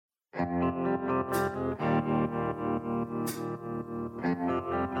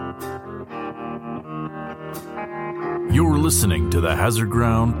You're listening to the Hazard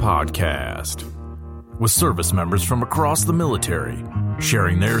Ground Podcast, with service members from across the military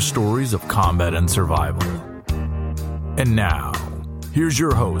sharing their stories of combat and survival. And now, here's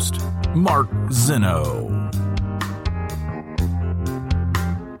your host, Mark Zinno.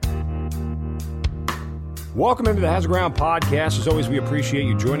 Welcome into the Hazard Ground Podcast. As always, we appreciate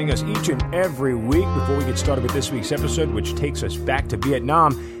you joining us each and every week. Before we get started with this week's episode, which takes us back to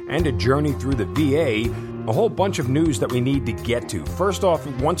Vietnam and a journey through the VA, a whole bunch of news that we need to get to. First off,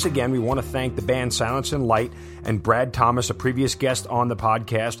 once again, we want to thank the band Silence and Light and Brad Thomas, a previous guest on the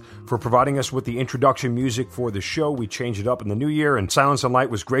podcast, for providing us with the introduction music for the show. We changed it up in the new year, and Silence and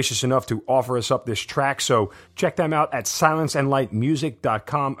Light was gracious enough to offer us up this track. So check them out at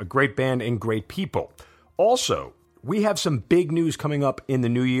silenceandlightmusic.com, a great band and great people. Also, we have some big news coming up in the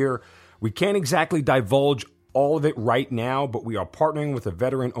new year. We can't exactly divulge all of it right now, but we are partnering with a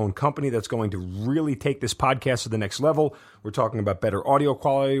veteran-owned company that's going to really take this podcast to the next level. We're talking about better audio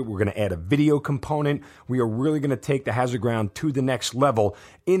quality. We're going to add a video component. We are really going to take the Hazard Ground to the next level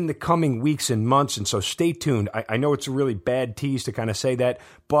in the coming weeks and months, and so stay tuned. I know it's a really bad tease to kind of say that,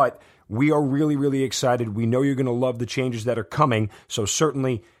 but we are really, really excited. We know you're going to love the changes that are coming, so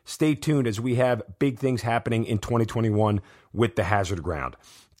certainly stay tuned as we have big things happening in 2021 with the Hazard Ground.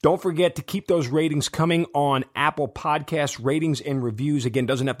 Don't forget to keep those ratings coming on Apple Podcasts, ratings and reviews. Again,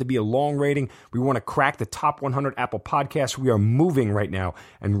 doesn't have to be a long rating. We want to crack the top 100 Apple Podcasts. We are moving right now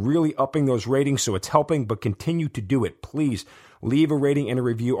and really upping those ratings, so it's helping, but continue to do it. Please leave a rating and a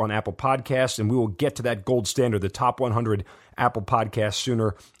review on Apple Podcasts, and we will get to that gold standard, the top 100 Apple Podcasts,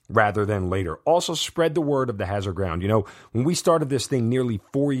 sooner rather than later. Also, spread the word of the Hazard Ground. You know, when we started this thing nearly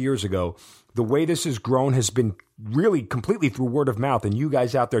 4 years ago, the way this has grown has been really completely through word of mouth and you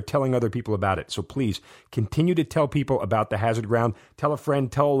guys out there telling other people about it. So please continue to tell people about the Hazard Ground. Tell a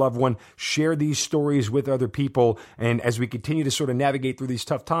friend, tell a loved one, share these stories with other people. And as we continue to sort of navigate through these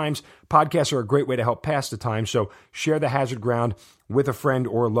tough times, podcasts are a great way to help pass the time. So share the Hazard Ground with a friend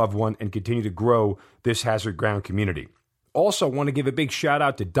or a loved one and continue to grow this Hazard Ground community. Also, want to give a big shout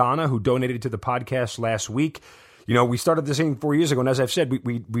out to Donna, who donated to the podcast last week. You know, we started this thing 4 years ago, and as I've said,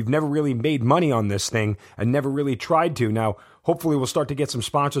 we've never really made money on this thing and never really tried to. Now, hopefully we'll start to get some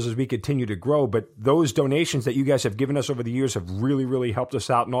sponsors as we continue to grow, but those donations that you guys have given us over the years have really, really helped us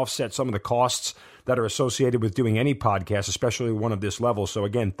out and offset some of the costs that are associated with doing any podcast, especially one of this level. So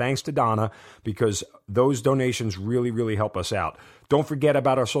again, thanks to Donna, because those donations really, really help us out. Don't forget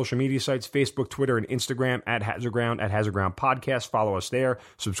about our social media sites, Facebook, Twitter, and Instagram at Hazard Ground Podcast. Follow us there.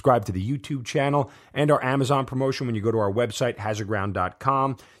 Subscribe to the YouTube channel and our Amazon promotion when you go to our website,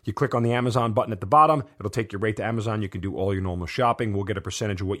 hazardground.com. You click on the Amazon button at the bottom. It'll take you right to Amazon. You can do all your normal shopping. We'll get a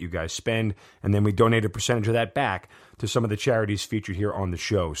percentage of what you guys spend, and then we donate a percentage of that back to some of the charities featured here on the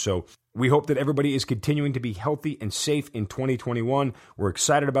show. So we hope that everybody is continuing to be healthy and safe in 2021. We're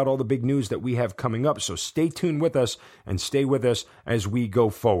excited about all the big news that we have coming up, so stay tuned with us and stay with us as we go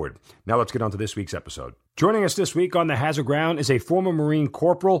forward. Now let's get on to this week's episode. Joining us this week on the Hazard Ground is a former Marine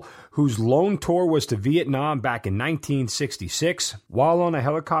corporal whose lone tour was to Vietnam back in 1966. While on a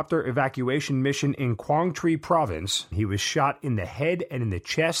helicopter evacuation mission in Quang Tri Province, he was shot in the head and in the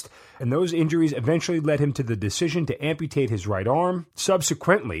chest, and those injuries eventually led him to the decision to amputate his right arm.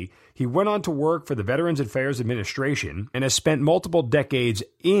 Subsequently, he went on to work for the Veterans Affairs Administration and has spent multiple decades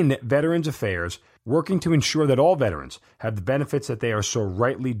in Veterans Affairs, working to ensure that all veterans have the benefits that they are so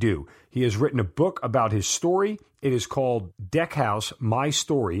rightly due. He has written a book about his story. It is called Deckhouse, My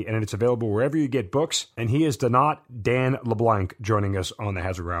Story, and it's available wherever you get books. And he is Dan LeBlanc joining us on the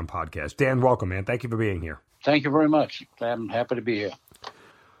Hazard Ground Podcast. Dan, welcome, man. Thank you for being here. Thank you very much. I'm happy to be here.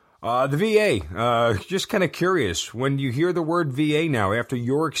 The VA, just kind of curious, when you hear the word VA now, after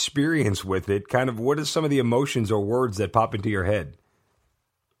your experience with it, kind of what are some of the emotions or words that pop into your head?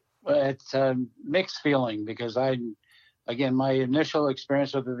 Well, it's a mixed feeling because my initial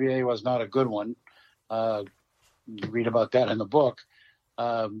experience with the VA was not a good one. You read about that in the book.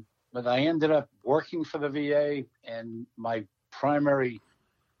 But I ended up working for the VA, and my primary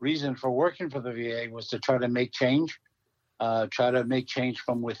reason for working for the VA was to try to make change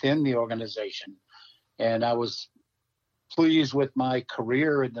from within the organization. And I was pleased with my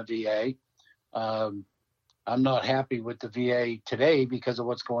career in the VA. I'm not happy with the VA today because of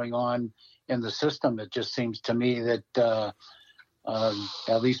what's going on in the system. It just seems to me that,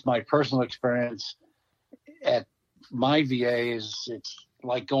 at least my personal experience at my VA it's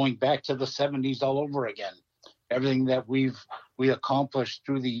like going back to the 70s all over again. Everything that we accomplished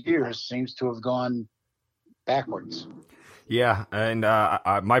through the years seems to have gone backwards. Yeah, and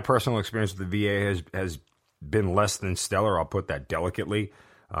my personal experience with the VA has been less than stellar. I'll put that delicately.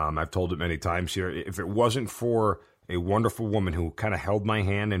 I've told it many times here. If it wasn't for a wonderful woman who kind of held my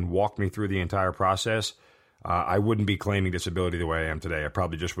hand and walked me through the entire process, I wouldn't be claiming disability the way I am today. I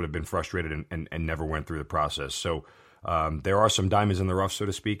probably just would have been frustrated and never went through the process. So there are some diamonds in the rough, so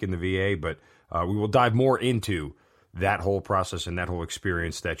to speak, in the VA, but we will dive more into that whole process and that whole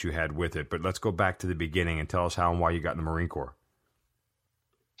experience that you had with it. But let's go back to the beginning and tell us how and why you got in the Marine Corps.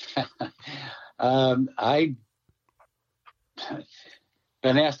 I've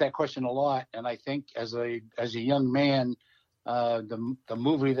been asked that question a lot, and I think as a young man, the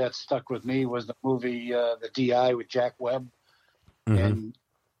movie that stuck with me was the movie The DI with Jack Webb, and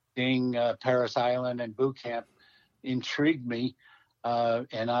seeing Parris Island and boot camp intrigued me,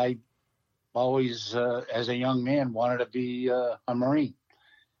 and I always, as a young man, wanted to be a Marine.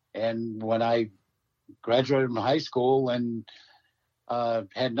 And when I graduated from high school and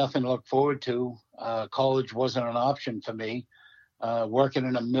had nothing to look forward to, college wasn't an option for me. Working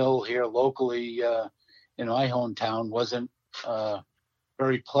in a mill here locally in my hometown wasn't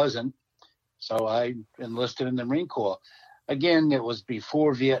very pleasant. So I enlisted in the Marine Corps. Again, it was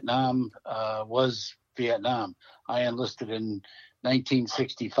before Vietnam was Vietnam. I enlisted in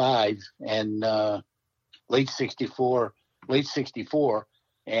 1965 and late 64,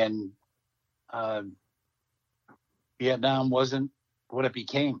 and Vietnam wasn't what it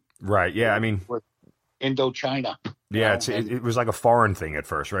became. Right. Yeah. I mean, with Indochina. Yeah. It was like a foreign thing at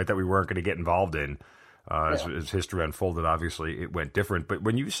first, right? That we weren't going to get involved in. As history unfolded, obviously it went different. But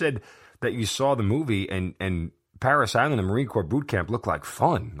when you said that you saw the movie and Parris Island and Marine Corps boot camp looked like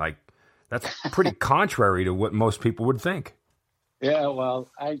fun, like that's pretty contrary to what most people would think. Yeah,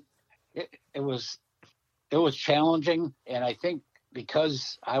 well, it was challenging, and I think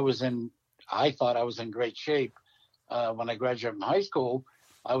because I thought I was in great shape when I graduated from high school.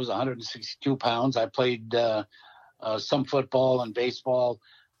 I was 162 pounds. I played some football and baseball.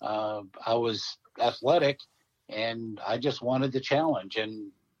 I was athletic, and I just wanted the challenge.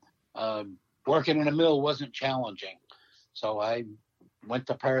 And working in a mill wasn't challenging, so I went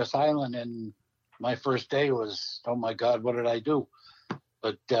to Parris Island, and my first day was, oh my God, what did I do?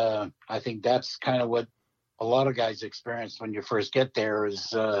 But I think that's kind of what a lot of guys experience when you first get there is,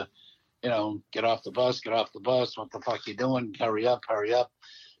 get off the bus. What the fuck you doing? Hurry up.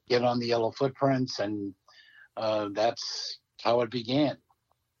 Get on the yellow footprints. And that's how it began.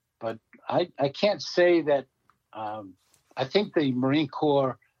 But I can't say that. I think the Marine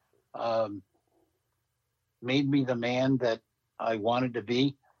Corps made me the man that I wanted to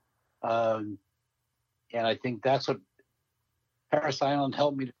be. And I think that's what Parris Island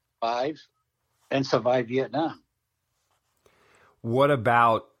helped me to survive Vietnam. What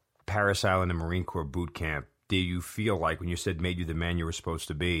about Parris Island and Marine Corps boot camp do you feel like, when you said made you the man you were supposed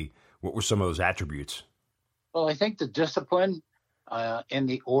to be, what were some of those attributes? Well, I think the discipline and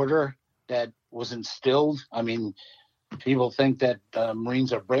the order that was instilled. I mean, people think that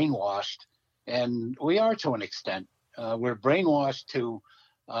Marines are brainwashed, and we are to an extent. We're brainwashed to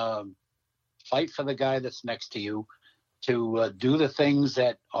fight for the guy that's next to you, to do the things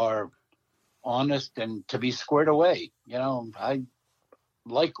that are honest and to be squared away. I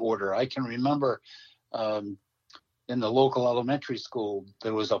like order. I can remember in the local elementary school,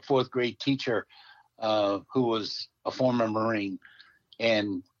 there was a fourth grade teacher who was a former Marine,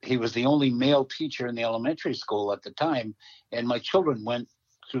 and he was the only male teacher in the elementary school at the time. And my children went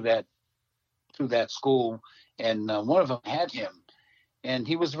through that school, and one of them had him. And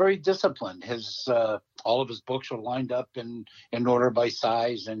he was very disciplined. His all of his books were lined up in order by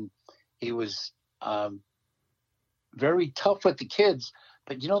size, and he was very tough with the kids.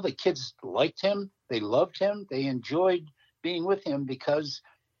 But the kids liked him. They loved him. They enjoyed being with him because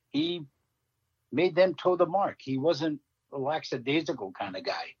he made them toe the mark. He wasn't a lackadaisical kind of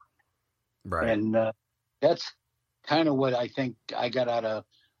guy. Right. And that's kind of what I think I got out of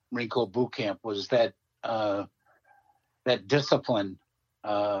Marine Corps boot camp, was that discipline.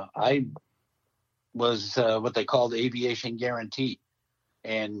 I was what they called aviation guarantee,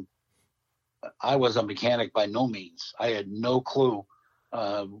 and I was a mechanic by no means. I had no clue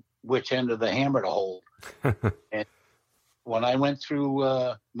which end of the hammer to hold. And when I went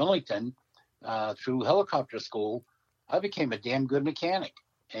through Millington, through helicopter school, I became a damn good mechanic,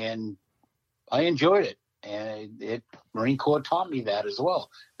 and I enjoyed it. And Marine Corps taught me that as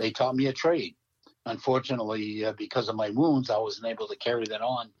well. They taught me a trade. Unfortunately, because of my wounds, I wasn't able to carry that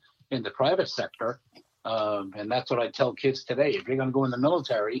on in the private sector. And that's what I tell kids today. If you're going to go in the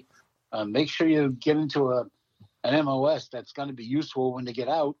military, make sure you get into an MOS that's going to be useful when you get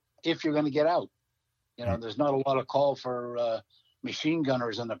out, if you're going to get out. There's not a lot of call for machine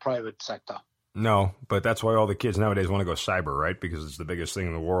gunners in the private sector. No, but that's why all the kids nowadays want to go cyber, right? Because it's the biggest thing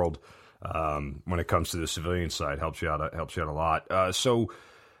in the world. when it comes to the civilian side. Helps you out a lot. So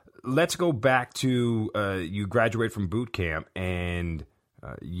let's go back to you graduate from boot camp, and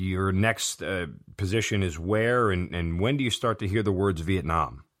your next position is where, and when do you start to hear the words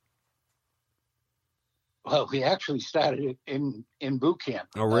Vietnam? Well, we actually started in boot camp.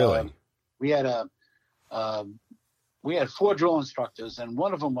 Oh, really? We had 4 drill instructors, and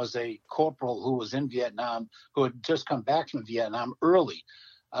one of them was a corporal who was in Vietnam, who had just come back from Vietnam early.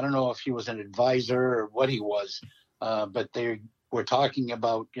 I don't know if he was an advisor or what he was, but they were talking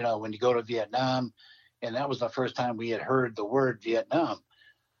about, when you go to Vietnam, and that was the first time we had heard the word Vietnam.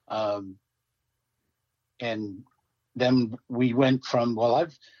 And then we went from,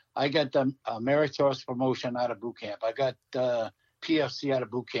 I got the meritorious promotion out of boot camp. I got PFC out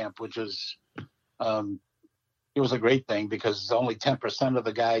of boot camp, which was, it was a great thing because only 10% of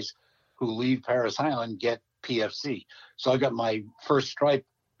the guys who leave Parris Island get PFC. So I got my first stripe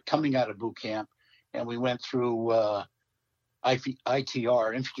coming out of boot camp, and we went through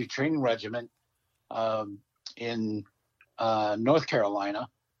ITR, Infantry Training Regiment, in North Carolina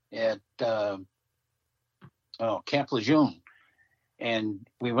at Camp Lejeune. And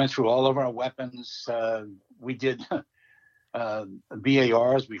we went through all of our weapons. We did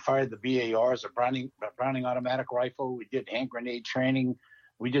BARs. We fired the BARs, a Browning automatic rifle. We did hand grenade training.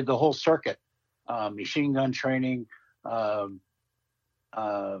 We did the whole circuit, machine gun training.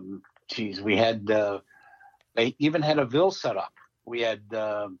 We had they even had a VIL set up. We had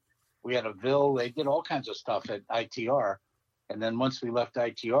a VIL. They did all kinds of stuff at ITR, and then once we left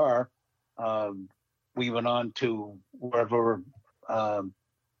ITR, we went on to wherever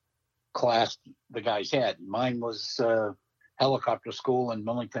class the guys had. Mine was helicopter school in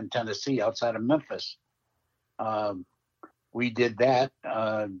Millington, Tennessee, outside of Memphis. We did that.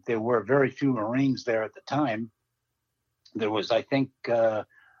 There were very few Marines there at the time. There was, I think,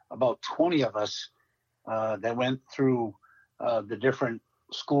 about 20 of us that went through the different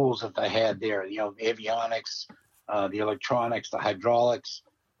schools that they had there. The avionics, the electronics, the hydraulics,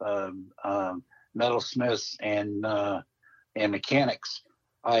 metalsmiths, and mechanics.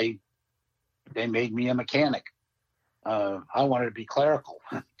 They made me a mechanic. I wanted to be clerical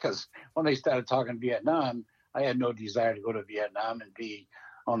because when they started talking Vietnam, I had no desire to go to Vietnam and be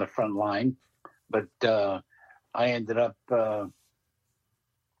on the front line. But I ended up.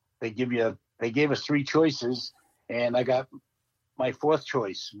 They gave us 3 choices, and I got my 4th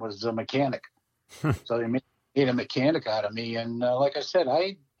choice was a mechanic. So they made a mechanic out of me, and like I said,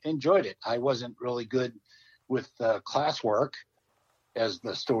 I enjoyed it. I wasn't really good with classwork, as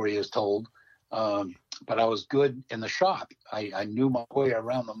the story is told. But I was good in the shop. I knew my way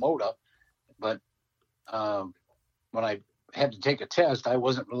around the motor, but when I had to take a test, I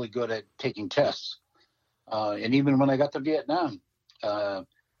wasn't really good at taking tests. And even when I got to Vietnam,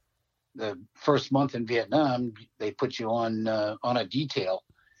 the first month in Vietnam, they put you on a detail,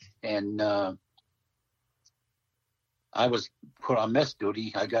 and I was put on mess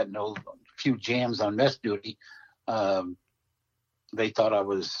duty. I got few jams on mess duty. They thought I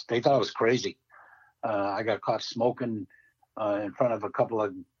was crazy. I got caught smoking in front of a couple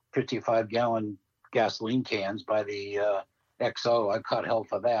of 55-gallon gasoline cans by the XO. I caught hell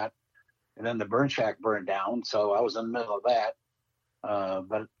for that. And then the burn shack burned down, so I was in the middle of that.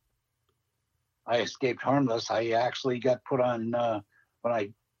 But I escaped harmless. I actually got put on, when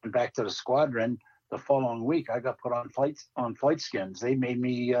I went back to the squadron the following week, I got put on flight skins. They made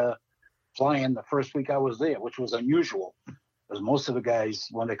me fly in the first week I was there, which was unusual. Because most of the guys,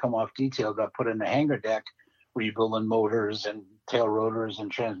 when they come off detail, got put in the hangar deck, rebuilding motors and tail rotors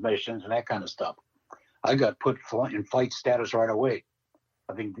and transmissions and that kind of stuff. I got put in flight status right away,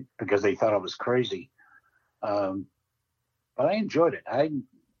 I think because they thought I was crazy. But I enjoyed it. I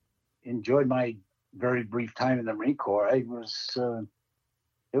enjoyed my very brief time in the Marine Corps. It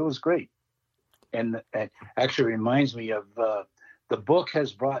was great. And it actually reminds me of the book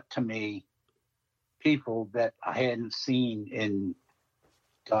has brought to me people that I hadn't seen in,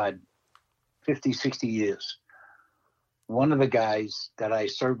 50, 60 years. One of the guys that I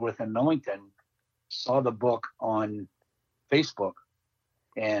served with in Millington saw the book on Facebook.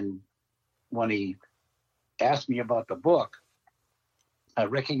 And when he asked me about the book, I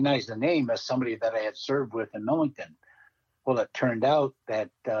recognized the name as somebody that I had served with in Millington. Well, it turned out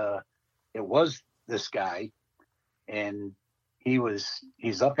that it was this guy, and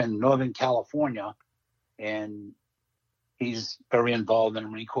he's up in Northern California, and he's very involved in the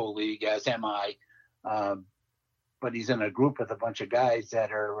Marine Corps League, as am I. But he's in a group with a bunch of guys that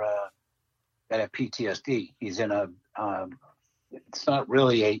have PTSD. He's in it's not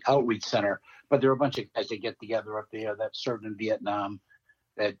really a outreach center, but there are a bunch of guys that get together up there that served in Vietnam,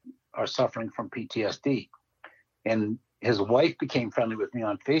 that are suffering from PTSD. And his wife became friendly with me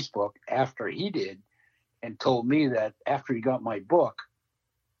on Facebook after he did, and told me that after he got my book,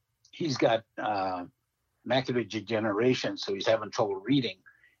 he's got macular degeneration, so he's having trouble reading.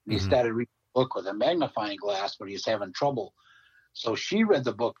 And he started reading the book with a magnifying glass, but he's having trouble. So she read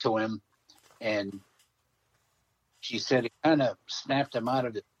the book to him, and she said it kind of snapped him out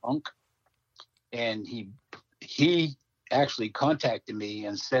of his funk. And he actually contacted me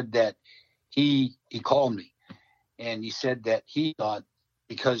and said that he called me, and he said that he thought,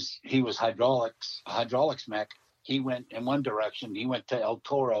 because he was hydraulics mech, he went in one direction. He went to El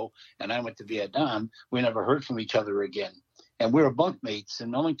Toro, and I went to Vietnam. We never heard from each other again. And we were bunkmates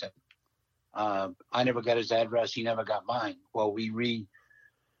in Millington. I never got his address. He never got mine. Well, we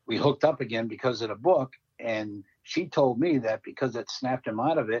hooked up again because of the book, and she told me that because it snapped him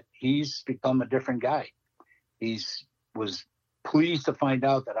out of it, he's become a different guy. Was pleased to find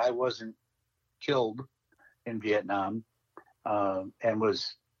out that I wasn't killed in Vietnam, and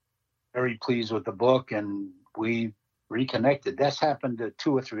was very pleased with the book, and we reconnected. That's happened to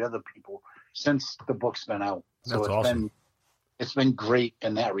 2 or 3 other people since the book's been out. So That's awesome. It's been great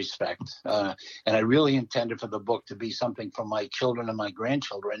in that respect. And I really intended for the book to be something for my children and my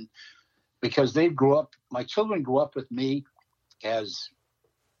grandchildren, because my children grew up with me as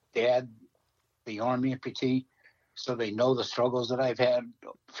dad, the Army amputee, so they know the struggles that I've had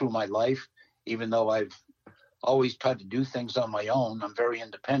through my life. Even though I've always tried to do things on my own, I'm very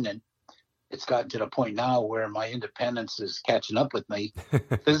independent. It's gotten to the point now where my independence is catching up with me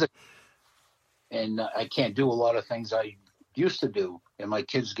physically, and I can't do a lot of things I used to do. And my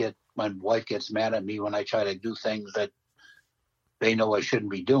wife gets mad at me when I try to do things that they know I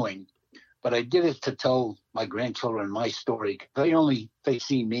shouldn't be doing. But I did it to tell my grandchildren my story. They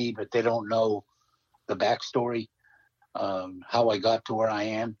see me, but they don't know the backstory, how I got to where I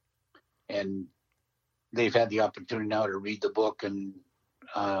am. And they've had the opportunity now to read the book, and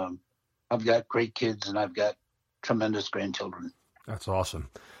I've got great kids, and I've got tremendous grandchildren. That's awesome.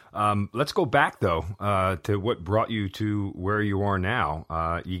 Let's go back, though, to what brought you to where you are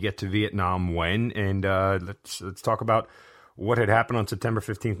now. You get to Vietnam when? And let's talk about what had happened on September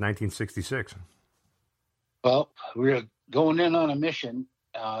 15th, 1966. Well, we were going in on a mission.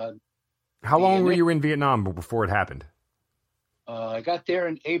 How long were you in Vietnam before it happened? I got there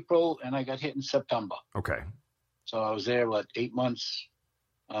in April, and I got hit in September. Okay. So I was there, 8 months,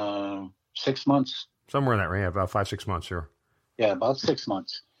 6 months? Somewhere in that range, about 5-6 months, sure. Yeah, about 6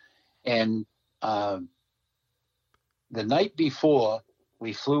 months. And the night before,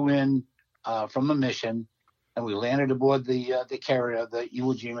 we flew in from a mission, and we landed aboard the carrier, the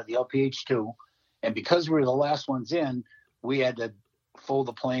Iwo Jima, the LPH-2. And because we were the last ones in, we had to fold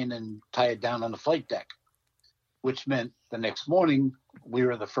the plane and tie it down on the flight deck, which meant the next morning we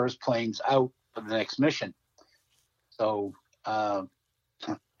were the first planes out for the next mission. So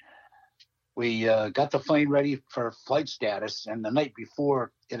we got the plane ready for flight status, and the night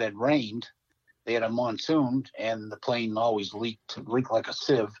before it had rained. They had a monsoon, and the plane always leaked like a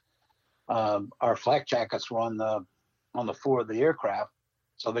sieve. Our flak jackets were on the floor of the aircraft,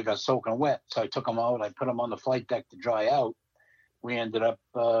 so they got soaking wet. So I took them out. I put them on the flight deck to dry out. We ended up,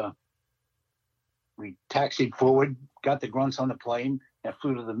 we taxied forward, got the grunts on the plane, and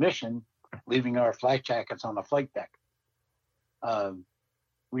flew to the mission, leaving our flak jackets on the flight deck.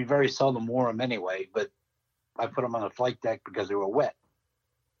 We very seldom wore them anyway, but I put them on the flight deck because they were wet.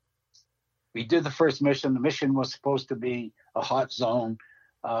 We did the first mission. The mission was supposed to be a hot zone.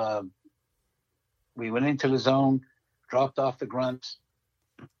 We went into the zone, dropped off the grunts,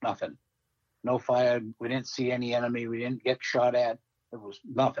 nothing. No fire. We didn't see any enemy. We didn't get shot at. It was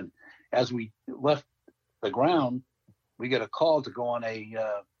nothing. As we left the ground, we got a call to go on an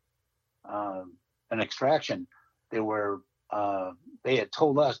extraction. They had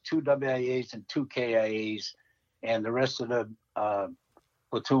told us 2 WIAs and 2 KIAs, and the rest of the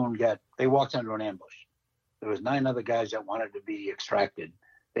platoon they walked under an ambush. There was 9 other guys that wanted to be extracted.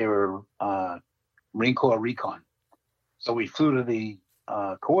 They were Marine Corps recon. So we flew to the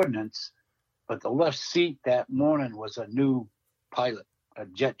coordinates, but the left seat that morning was a new pilot, a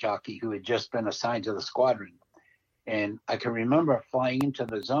jet jockey who had just been assigned to the squadron. And I can remember flying into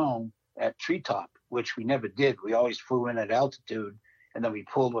the zone at Treetop, which we never did. We always flew in at altitude, and then we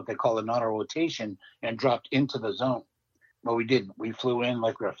pulled what they call an auto rotation and dropped into the zone. But we didn't. We flew in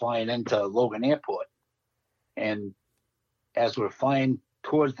like we were flying into Logan Airport. And as we're flying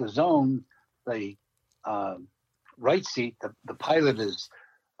towards the zone, the right seat, the pilot is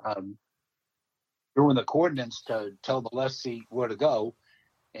doing the coordinates to tell the left seat where to go.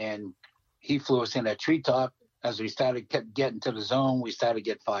 And he flew us in at Treetop, as we kept getting to the zone, we started to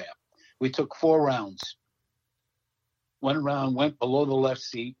get fire. We took 4 rounds. 1 round went below the left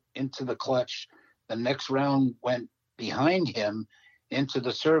seat into the clutch. The next round went behind him into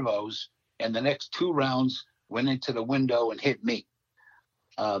the servos, and the next 2 rounds went into the window and hit me.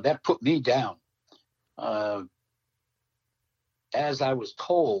 That put me down. As I was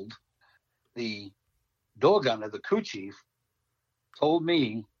told, the door gunner, the crew chief, told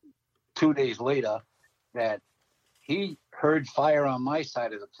me 2 days later that he heard fire on my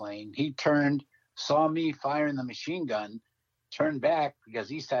side of the plane. He turned, saw me firing the machine gun, turned back because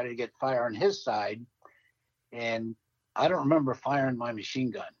he started to get fire on his side. And I don't remember firing my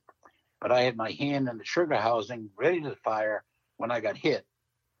machine gun, but I had my hand in the trigger housing ready to fire when I got hit.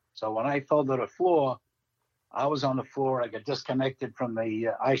 So when I fell to the floor, I was on the floor. I got disconnected from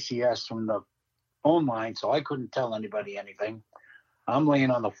the ICS, from the phone line, so I couldn't tell anybody anything. I'm laying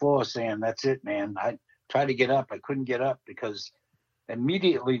on the floor saying, that's it, man. I tried to get up. I couldn't get up because I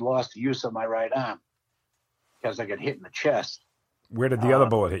immediately lost the use of my right arm because I got hit in the chest. Where did the other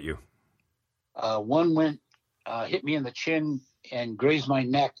bullet hit you? One went, hit me in the chin and grazed my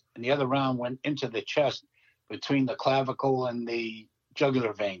neck, and the other round went into the chest between the clavicle and the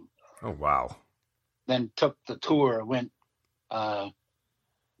jugular vein. Oh, wow. Then took the tour, went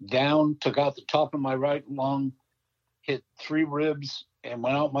down, took out the top of my right lung, hit 3 ribs, and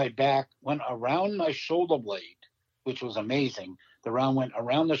went out my back, went around my shoulder blade, which was amazing. The round went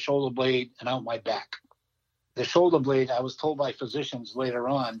around the shoulder blade and out my back. The shoulder blade, I was told by physicians later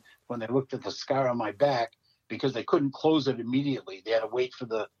on when they looked at the scar on my back, because they couldn't close it immediately. They had to wait for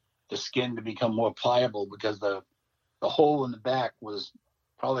the skin to become more pliable because the hole in the back was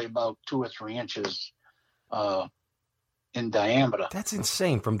probably about 2 or 3 inches in diameter. That's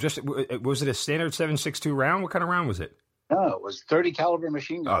insane. From just, was it a standard 7.62 round? What kind of round was it? No, it was 30 caliber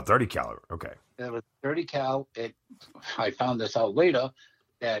machine gun. Oh, 30 caliber. Okay. It was 30 cal. I found this out later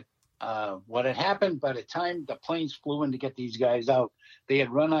that what had happened by the time the planes flew in to get these guys out, they had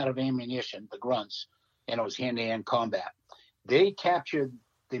run out of ammunition, the grunts, and it was hand-to-hand combat. They captured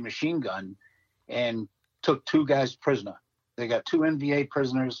the machine gun and took 2 guys prisoner. They got 2 NVA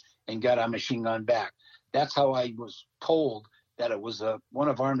prisoners and got our machine gun back. That's how I was told that it was one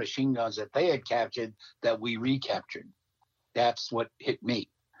of our machine guns that they had captured that we recaptured. That's what hit me.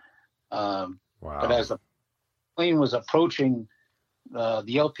 Wow. But as the plane was approaching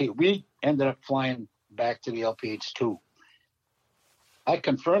the LP, we ended up flying back to the LPH-2. I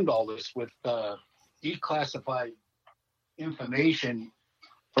confirmed all this with declassified information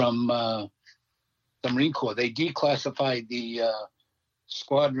from the Marine Corps. They declassified the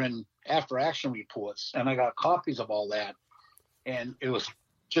squadron after-action reports, and I got copies of all that. And it was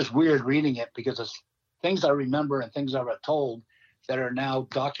just weird reading it because it's things I remember and things I was told that are now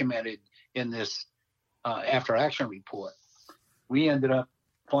documented in this after-action report. We ended up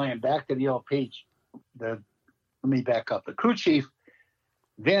flying back to the LPH. Let me back up. The crew chief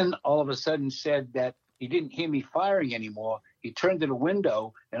then all of a sudden said that he didn't hear me firing anymore. He turned to the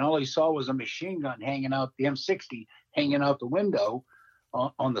window, and all he saw was a machine gun hanging out, the M60 hanging out the window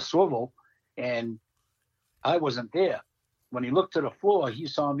on the swivel, and I wasn't there. When he looked to the floor, he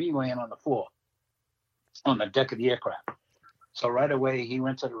saw me laying on the floor on the deck of the aircraft. So right away, he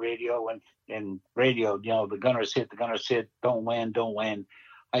went to the radio and radioed, the gunner's hit, don't land, don't land.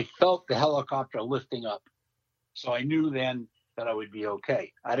 I felt the helicopter lifting up. So I knew then that I would be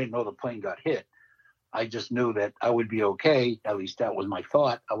okay. I didn't know the plane got hit. I just knew that I would be okay. At least that was my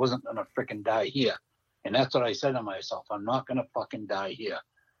thought. I wasn't going to freaking die here. And that's what I said to myself. I'm not going to fucking die here.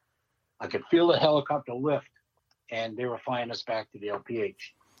 I could feel the helicopter lift, and they were flying us back to the LPH.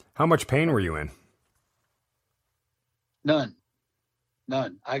 How much pain were you in? None.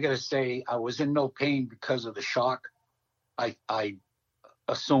 I got to say, I was in no pain because of the shock. I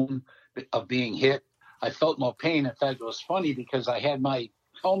assume of being hit. I felt no pain. In fact, it was funny because I had my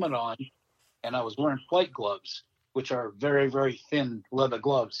helmet on and I was wearing flight gloves, which are very, very thin leather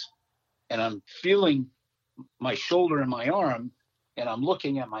gloves. And I'm feeling my shoulder and my arm, and I'm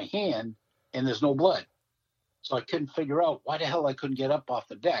looking at my hand, and there's no blood. So I couldn't figure out why the hell I couldn't get up off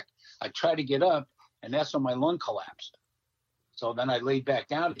the deck. I tried to get up, and that's when my lung collapsed. So then I laid back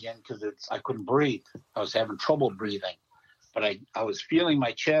down again because I couldn't breathe. I was having trouble breathing. But I was feeling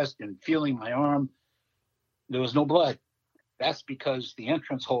my chest and feeling my arm. There was no blood. That's because the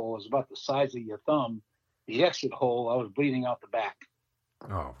entrance hole is about the size of your thumb. The exit hole, I was bleeding out the back.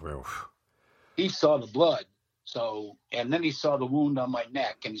 Oh, real. He saw the blood. And then he saw the wound on my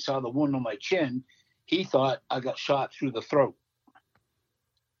neck, and he saw the wound on my chin. He thought I got shot through the throat.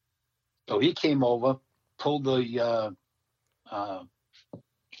 So he came over, pulled the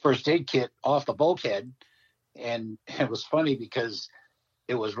first aid kit off the bulkhead, And it was funny because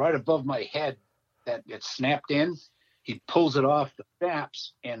it was right above my head that it snapped in. He pulls it off the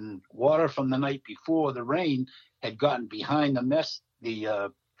snaps, and water from the night before, the rain, had gotten behind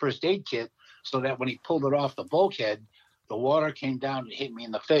the first aid kit, so that when he pulled it off the bulkhead, the water came down and hit me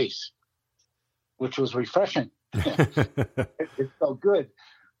in the face, which was refreshing. It felt good.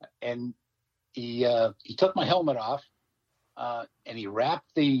 And he took my helmet off, and he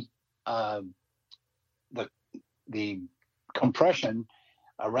wrapped the compression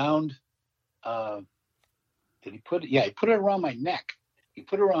around. Did he put it? Yeah, he put it around my neck. He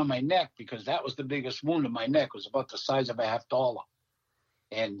put it around my neck because that was the biggest wound in my neck. It was about the size of a $50.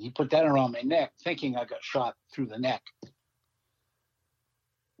 And he put that around my neck, thinking I got shot through the neck.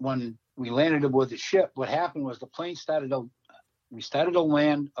 When we landed aboard the ship, what happened was we started to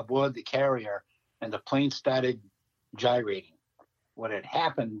land aboard the carrier, and the plane started gyrating. What had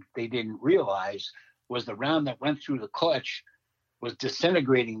happened, they didn't realize, was the round that went through the clutch was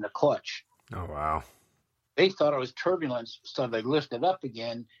disintegrating the clutch. Oh, wow. They thought it was turbulence, so they lifted up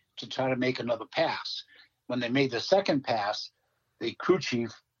again to try to make another pass. When they made the second pass, the crew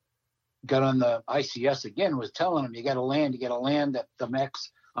chief got on the ICS again, was telling them, you got to land. That the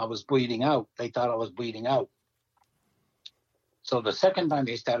mechs, I was bleeding out. They thought I was bleeding out. So the second time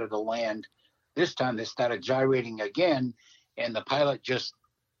they started to land, this time they started gyrating again, and the pilot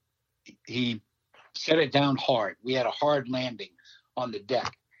he set it down hard. We had a hard landing on the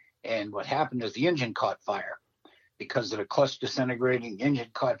deck. And what happened is the engine caught fire. Because of the clutch disintegrating, the engine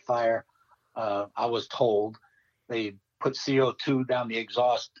caught fire. I was told they put CO2 down the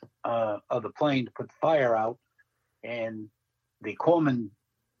exhaust of the plane to put the fire out. And the corpsman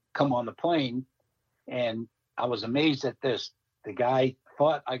come on the plane, and I was amazed at this. The guy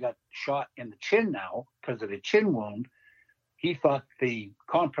thought I got shot in the chin now because of the chin wound. He thought the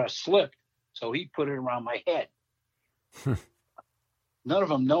compress slipped, so he put it around my head. None of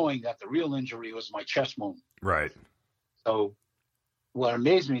them knowing that the real injury was my chest wound. Right. So what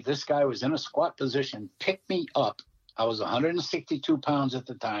amazed me, this guy was in a squat position, picked me up. I was 162 pounds at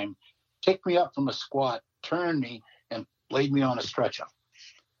the time, picked me up from a squat, turned me, and laid me on a stretcher.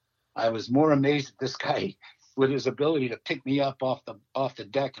 I was more amazed at this guy with his ability to pick me up off the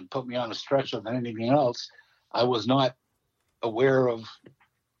deck and put me on a stretcher than anything else. I was not aware of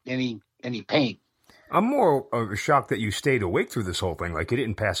any pain. I'm more of a shock that you stayed awake through this whole thing, like you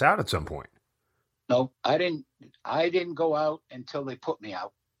didn't pass out at some point. No, I didn't go out until they put me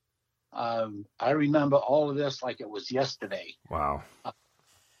out. I remember all of this like it was yesterday. Wow.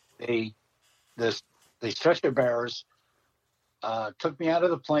 The stretcher bearers took me out of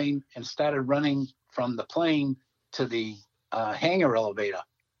the plane and started running from the plane to the hangar elevator.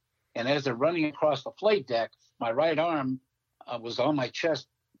 And as they're running across the flight deck, my right arm was on my chest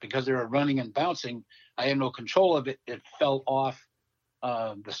because they were running and bouncing. I had no control of it. It fell off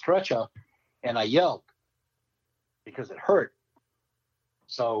the stretcher, and I yelled because it hurt.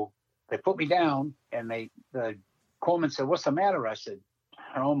 So they put me down, and the corpsman said, "What's the matter?" I said,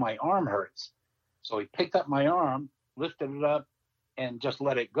 "Oh, my arm hurts." So he picked up my arm, lifted it up, and just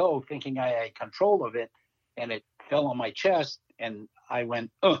let it go, thinking I had control of it, and it fell on my chest, and I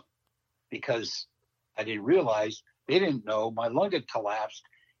went, because I didn't realize, they didn't know my lung had collapsed,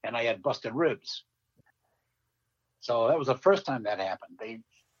 and I had busted ribs. So that was the first time that happened. They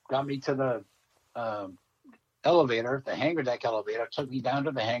got me to the elevator, the hangar deck elevator, took me down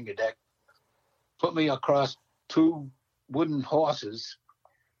to the hangar deck, put me across two wooden horses,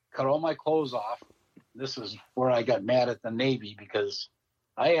 cut all my clothes off. This is where I got mad at the Navy because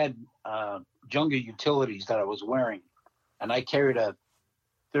I had Jungle Utilities that I was wearing, and I carried a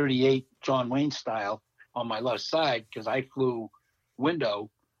 38 John Wayne style on my left side because I flew window,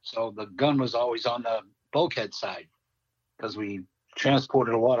 so the gun was always on the bulkhead side because we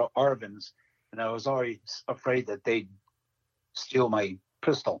transported a lot of ARVNs, and I was always afraid that they'd steal my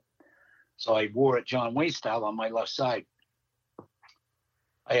pistol. So I wore it John Wayne style on my left side.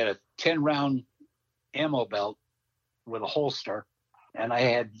 I had a 10-round ammo belt with a holster, and I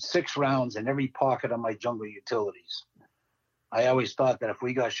had 6 rounds in every pocket of my Jungle Utilities. I always thought that if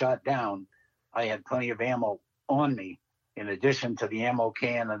we got shot down, I had plenty of ammo on me, in addition to the ammo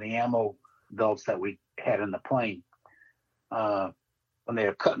can and the ammo belts that we had in the plane. When they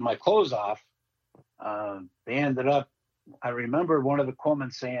were cutting my clothes off, they ended up, I remember one of the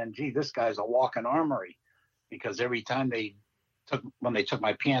corpsmen saying, "Gee, this guy's a walking armory," because every time when they took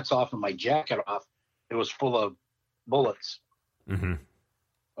my pants off and my jacket off, it was full of bullets. Mm-hmm.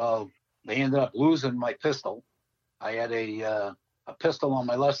 Well, they ended up losing my pistol. I had a pistol on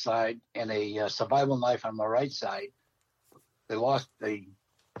my left side and a survival knife on my right side. They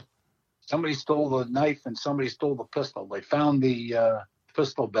somebody stole the knife and somebody stole the pistol. They found the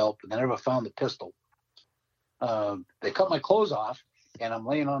pistol belt, but they never found the pistol. They cut my clothes off, and I'm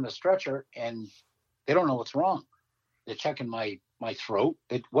laying on the stretcher, and they don't know what's wrong. They're checking my throat.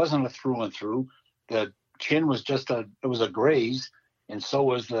 It wasn't a through and through. The chin was it was a graze, and so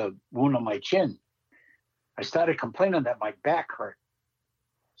was the wound on my chin. I started complaining that my back hurt.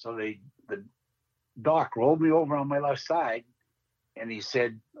 So the doc rolled me over on my left side, and he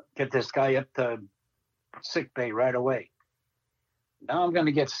said, get this guy up to sick bay right away. Now I'm going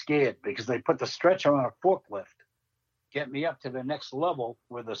to get scared because they put the stretcher on a forklift, get me up to the next level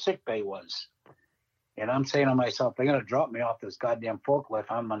where the sick bay was. And I'm saying to myself, they're going to drop me off this goddamn forklift.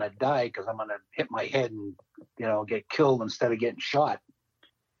 I'm going to die because I'm going to hit my head and, get killed instead of getting shot.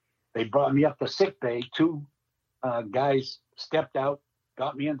 They brought me up to sick bay. Two guys stepped out,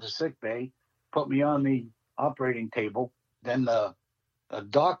 got me into sick bay, put me on the operating table. Then the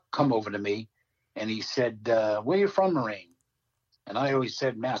doc come over to me, and he said, where you from, Marine? And I always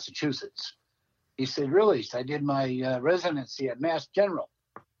said Massachusetts. He said, really? So I did my residency at Mass General.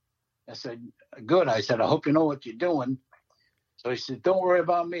 I said, good. I said, I hope you know what you're doing. So he said, don't worry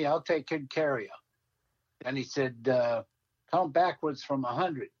about me. I'll take good care of you. And he said, count backwards from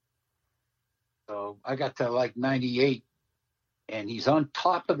 100. So I got to like 98, and he's on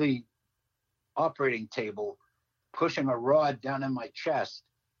top of the operating table, pushing a rod down in my chest.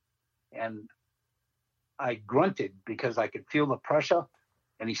 And I grunted because I could feel the pressure,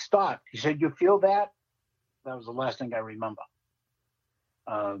 and he stopped. He said, you feel that? That was the last thing I remember.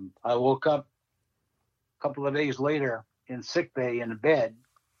 I woke up a couple of days later in sick bay in a bed,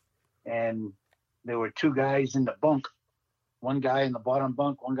 and there were two guys in the bunk, one guy in the bottom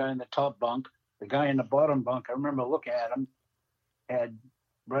bunk, one guy in the top bunk. The guy in the bottom bunk, I remember looking at him, had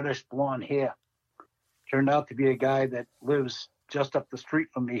reddish blonde hair. Turned out to be a guy that lives just up the street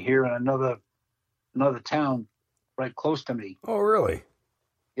from me here in another town right close to me. Oh, really?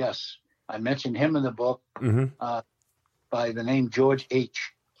 Yes. I mentioned him in the book by the name George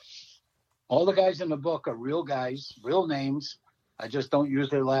H. All the guys in the book are real guys, real names. I just don't use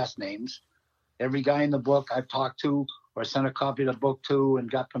their last names. Every guy in the book I've talked to or sent a copy of the book to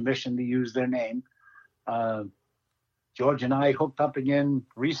and got permission to use their name. George and I hooked up again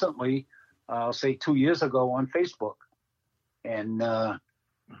recently, I'll say 2 years ago on Facebook. And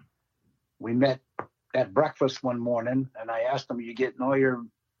we met at breakfast one morning, and I asked him, you getting all your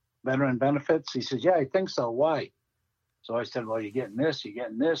veteran benefits? He says, yeah, I think so. Why? So I said, well, you're getting this, you're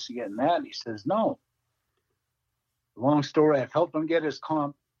getting this, you're getting that. And he says, no. Long story, I've helped him get his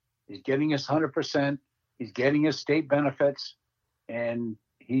comp. He's getting his 100%. He's getting his state benefits. And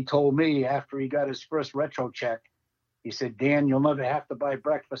he told me after he got his first retro check, he said, Dan, you'll never have to buy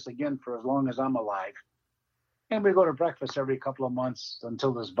breakfast again for as long as I'm alive. And we go to breakfast every couple of months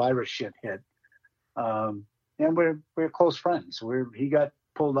until this virus shit hit. And we're close friends. He got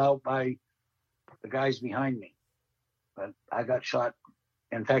pulled out by the guys behind me. But I got shot.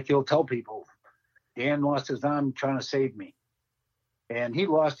 In fact, he'll tell people, Dan lost his arm trying to save me. And he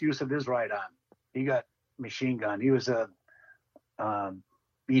lost use of his right arm. He got machine gun. He was a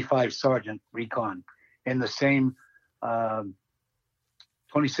B5 Sergeant Recon in the same 26th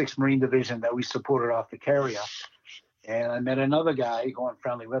Marine Division that we supported off the carrier. And I met another guy who I'm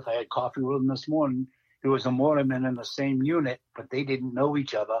friendly with. I had coffee with him this morning. He was a mortarman in the same unit, but they didn't know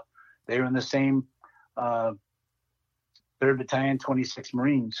each other. They were in the same 3rd Battalion, 26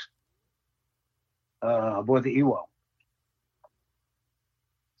 Marines aboard the EWO.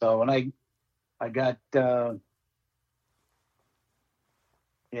 So when I got,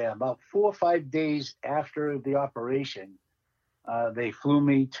 about 4 or 5 days after the operation, they flew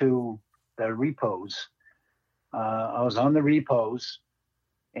me to the repos. I was on the repos,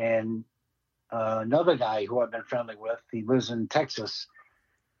 and another guy who I've been friendly with, he lives in Texas,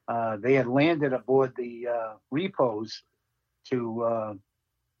 they had landed aboard the repos to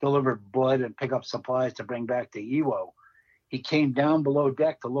deliver blood and pick up supplies to bring back to EWO. He came down below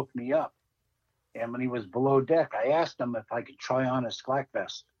deck to look me up. And when he was below deck, I asked him if I could try on his flak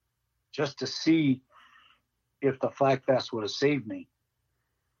vest just to see if the flak vest would have saved me.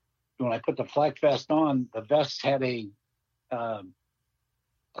 When I put the flak vest on, the vest had a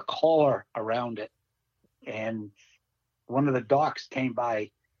collar around it. And one of the docs came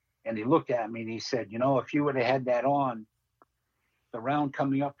by and he looked at me and he said, if you would have had that on, the round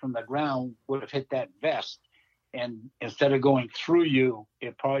coming up from the ground would have hit that vest. And instead of going through you,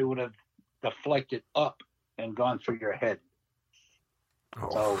 it probably would have deflected up and gone through your head.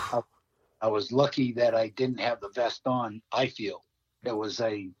 Oh. So I was lucky that I didn't have the vest on. I feel it was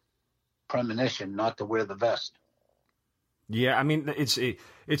a premonition not to wear the vest. Yeah, I mean,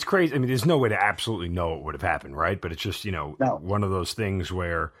 it's crazy. I mean, there's no way to absolutely know what would have happened, right? But it's just, No. one of those things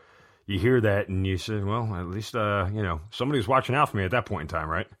where you hear that and you say, well, at least, somebody was watching out for me at that point in time,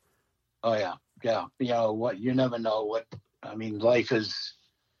 right? Oh, yeah. Yeah. You never know life is,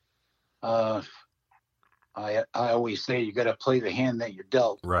 I always say you got to play the hand that you're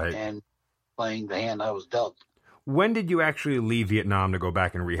dealt. Right. And playing the hand I was dealt. When did you actually leave Vietnam to go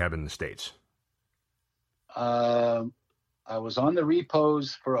back and rehab in the States? I was on the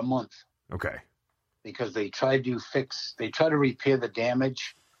repos for a month. Okay. Because they tried to repair the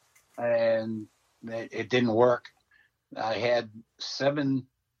damage, and it didn't work. I had seven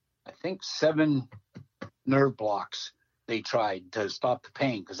nerve blocks. They tried to stop the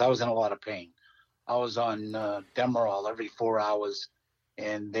pain because I was in a lot of pain. I was on Demerol every 4 hours,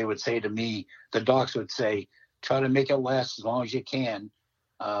 and they would say to me, the docs would say, try to make it last as long as you can,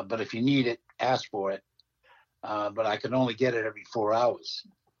 but if you need it, ask for it. But I could only get it every 4 hours.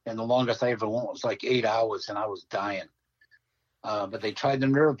 And the longest I ever went was like 8 hours, and I was dying. But they tried the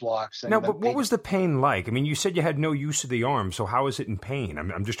nerve blocks. Now, but what was the pain like? I mean, you said you had no use of the arm, so how is it in pain?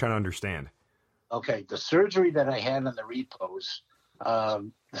 I'm just trying to understand. Okay, the surgery that I had on the repos,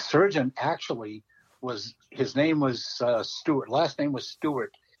 the surgeon actually his name was Stewart. Last name was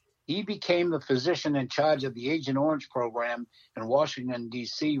Stewart. He became the physician in charge of the Agent Orange program in Washington,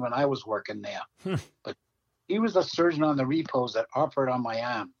 D.C. when I was working there. But he was the surgeon on the repos that operated on my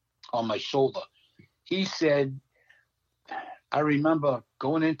arm, on my shoulder. He said, I remember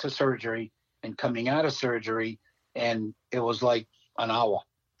going into surgery and coming out of surgery, and it was like an hour.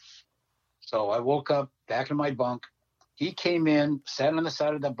 So I woke up back in my bunk. He came in, sat on the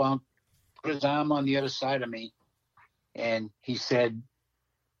side of the bunk, put his arm on the other side of me, and he said,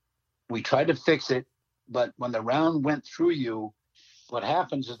 we tried to fix it, but when the round went through you, what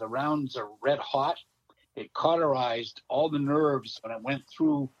happens is the rounds are red hot. It cauterized all the nerves when it went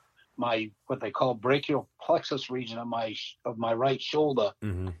through my, what they call brachial plexus region of my right shoulder,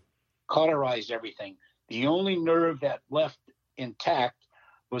 cauterized everything. The only nerve that left intact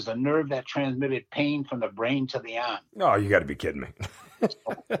was the nerve that transmitted pain from the brain to the arm. Oh, you got to be kidding me.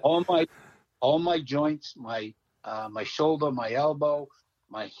 all my joints, my shoulder, my elbow,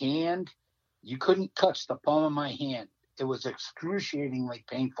 my hand, you couldn't touch the palm of my hand. It was excruciatingly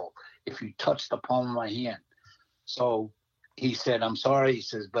painful if you touched the palm of my hand. So he said, I'm sorry. He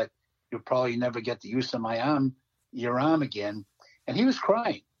says, but you'll probably never get the use of your arm again. And he was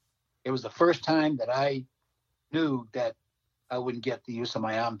crying. It was the first time that I knew that I wouldn't get the use of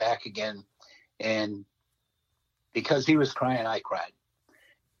my arm back again. And because he was crying, I cried.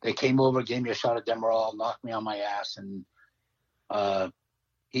 They came over, gave me a shot of Demerol, knocked me on my ass. And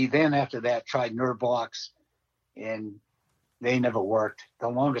he then, after that, tried nerve blocks, and they never worked. The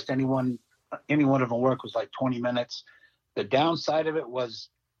longest any one of them worked was like 20 minutes. The downside of it was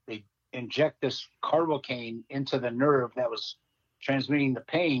they inject this carbocaine into the nerve that was transmitting the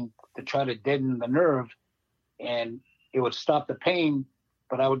pain to try to deaden the nerve, and it would stop the pain,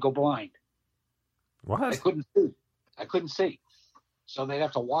 but I would go blind. What? I couldn't see. So they'd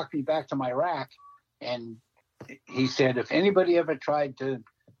have to walk me back to my rack, and he said, if anybody ever tried to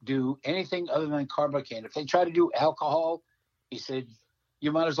do anything other than carbocaine, if they try to do alcohol, he said,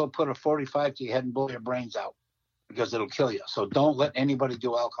 you might as well put a 45 to your head and blow your brains out because it'll kill you. So don't let anybody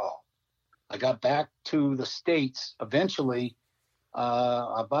do alcohol. I got back to the States eventually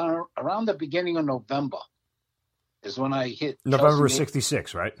about around the beginning of November is when I hit November of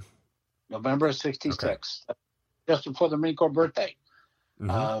 66, right? November of 66, okay. Just before the Marine Corps birthday.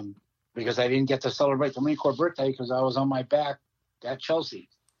 Because I didn't get to celebrate the Marine Corps birthday because I was on my back at Chelsea.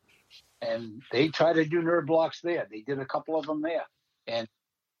 And they tried to do nerve blocks there. They did a couple of them there. And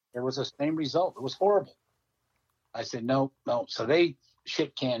it was the same result. It was horrible. I said, no. So they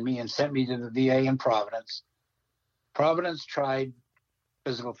shit-canned me and sent me to the VA in Providence. Providence tried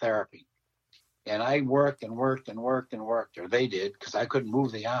physical therapy. And I worked, or they did, because I couldn't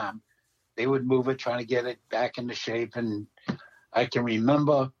move the arm. They would move it, trying to get it back into shape. And I can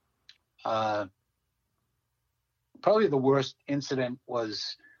remember probably the worst incident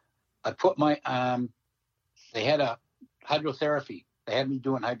was I put my arm, they had a hydrotherapy. They had me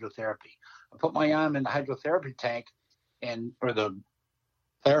doing hydrotherapy. I put my arm in the hydrotherapy tank, or the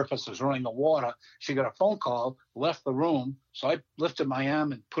therapist was running the water. She got a phone call, left the room. So I lifted my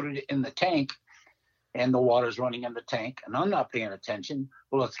arm and put it in the tank, and the water's running in the tank. And I'm not paying attention.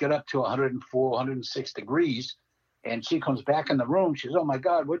 Well, let's get up to 104, 106 degrees. And she comes back in the room. She says, oh, my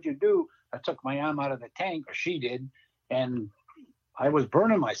God, what'd you do? I took my arm out of the tank, or she did, and I was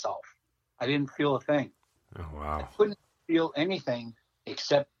burning myself. I didn't feel a thing. Oh, wow. I couldn't feel anything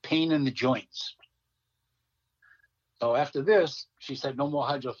except pain in the joints. So after this, she said, no more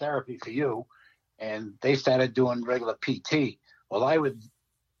hydrotherapy for you. And they started doing regular PT. Well, I would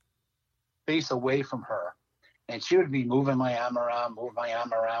face away from her, and she would be moving my arm around,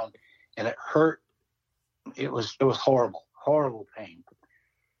 and it hurt. It was horrible, horrible pain.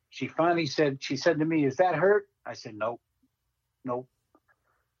 She finally said to me, is that hurt? I said, nope.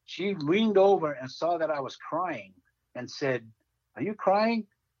 She leaned over and saw that I was crying and said, are you crying?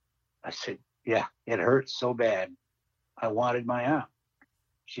 I said, yeah, it hurts so bad. I wanted my arm.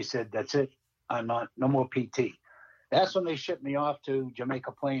 She said, that's it. No more PT. That's when they shipped me off to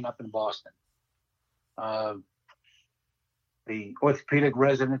Jamaica Plain up in Boston. The orthopedic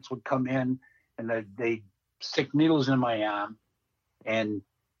residents would come in and they stick needles in my arm. And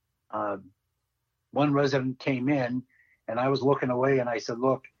one resident came in and I was looking away and I said,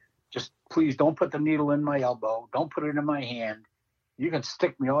 look, just please don't put the needle in my elbow. Don't put it in my hand. You can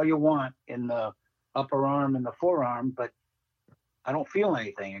stick me all you want in the upper arm and the forearm, but I don't feel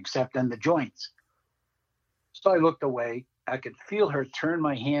anything except in the joints. So I looked away. I could feel her turn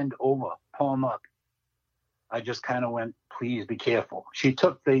my hand over, palm up. I just kind of went, please be careful. She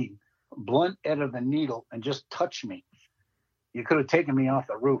took the blunt end of the needle and just touched me. You could have taken me off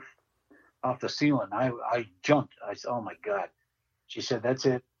the roof, off the ceiling. I jumped. I said, oh my God. She said, that's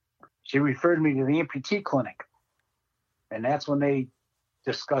it. She referred me to the amputee clinic. And that's when they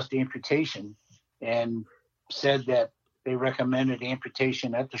discussed amputation and said that they recommended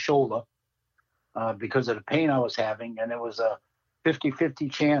amputation at the shoulder because of the pain I was having. And there was a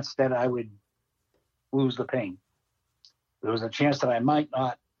 50-50 chance that I would lose the pain. There was a chance that I might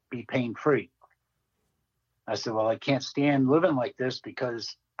not be pain-free. I said, well, I can't stand living like this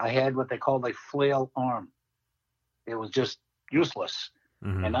because I had what they called a flail arm. It was just useless.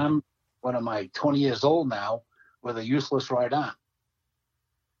 Mm-hmm. And I'm 20 years old now with a useless right arm.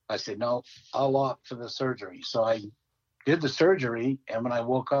 I said, no, I'll opt for the surgery. So I did the surgery, and when I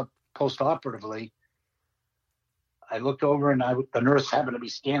woke up post-operatively, I looked over, and the nurse happened to be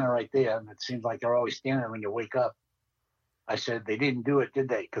standing right there, and it seems like they're always standing when you wake up. I said, they didn't do it, did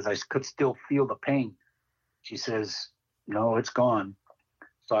they? Because I could still feel the pain. She says, no, it's gone.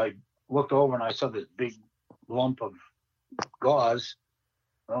 So I looked over, and I saw this big lump of gauze.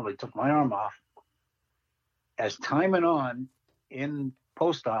 Well, they took my arm off. As time went on in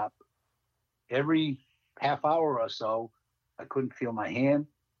post-op, every half hour or so, I couldn't feel my hand,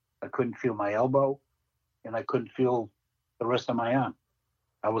 I couldn't feel my elbow, and I couldn't feel the rest of my arm.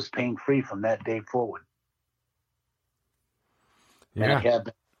 I was pain-free from that day forward. Yeah.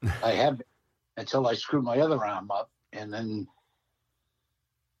 And I have been until I screwed my other arm up, and then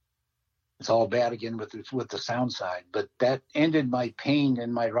it's all bad again with the sound side. But that ended my pain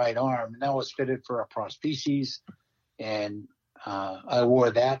in my right arm, and I was fitted for a prosthesis, and I wore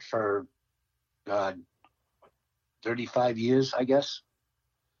that for 35 years, I guess.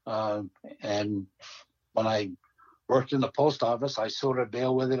 And when I worked in the post office, I sorted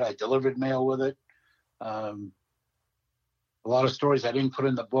mail with it. I delivered mail with it. A lot of stories I didn't put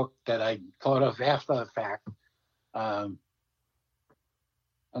in the book that I thought of after the fact. I'm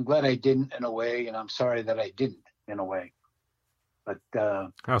glad I didn't in a way, and I'm sorry that I didn't in a way. But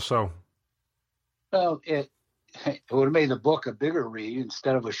how so? Well, it would have made the book a bigger read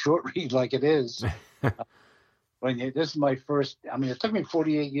instead of a short read like it is. This is my first. I mean, it took me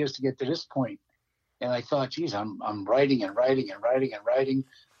 48 years to get to this point, and I thought, geez, I'm writing and writing and writing and writing.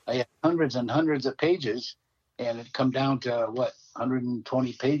 I had hundreds and hundreds of pages, and it come down to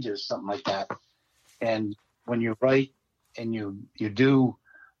 120 pages, something like that. And when you write and you do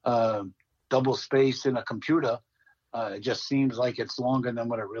double space in a computer, it just seems like it's longer than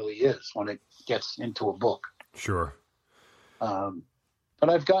what it really is when it gets into a book. Sure. But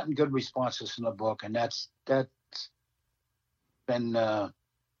I've gotten good responses from the book, and that's been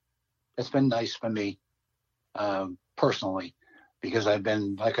nice for me personally, because I've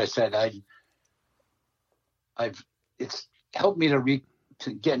been, like I said, it's helped me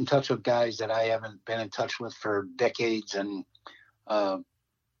to get in touch with guys that I haven't been in touch with for decades, and I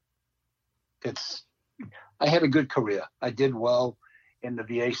had a good career. I did well in the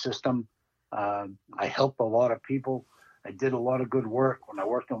VA system. I helped a lot of people. I did a lot of good work when I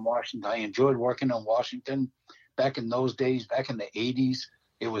worked in Washington. I enjoyed working in Washington. Back in those days, back in the 80s,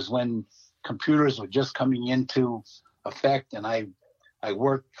 it was when computers were just coming into effect, and I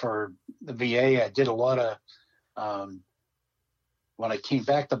worked for the VA. I did a lot of when I came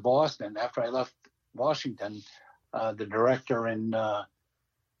back to Boston after I left Washington, the director in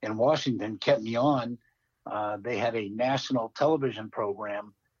Washington kept me on. They had a national television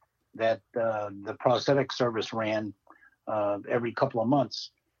program that the prosthetic service ran every couple of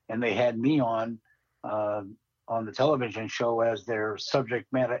months, and they had me on on the television show as their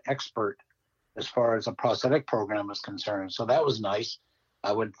subject matter expert as far as a prosthetic program is concerned. So that was nice.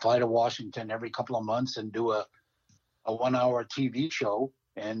 I would fly to Washington every couple of months and do a 1-hour TV show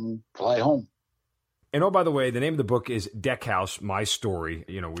and fly home. And oh, by the way, the name of the book is Deckhouse, My Story.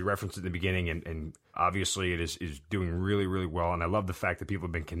 You know, we referenced it in the beginning, and obviously it is doing really, really well. And I love the fact that people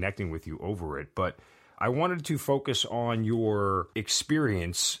have been connecting with you over it. But I wanted to focus on your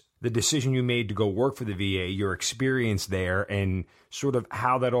experience, the decision you made to go work for the VA, your experience there, and sort of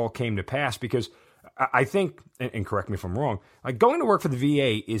how that all came to pass. Because I think, and correct me if I'm wrong, like going to work for the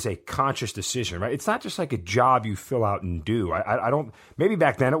VA is a conscious decision, right? It's not just like a job you fill out and do. I don't, maybe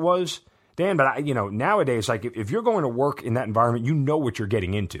back then it was, Dan, but nowadays, like if you're going to work in that environment, you know what you're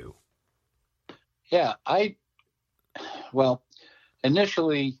getting into. Yeah, well,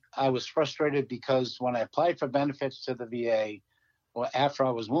 initially I was frustrated because when I applied for benefits to the VA, after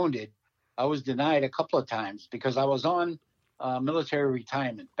I was wounded, I was denied a couple of times because I was on military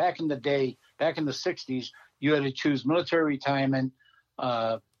retirement. Back in the day, back in the 60s, you had to choose military retirement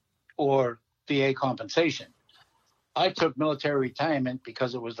or VA compensation. I took military retirement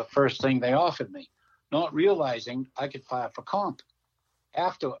because it was the first thing they offered me, not realizing I could file for comp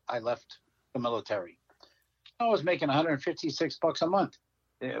after I left the military. I was making $156 a month.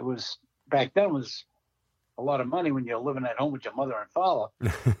 It was, back then, was a lot of money when you're living at home with your mother and father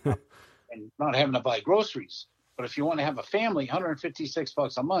and not having to buy groceries. But if you want to have a family,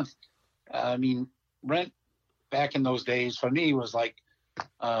 $156 a month, I mean, rent back in those days for me was like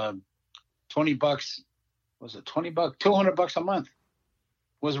 $20. Was it $20? $200 a month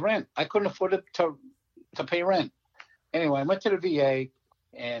was rent. I couldn't afford it to pay rent. Anyway, I went to the VA,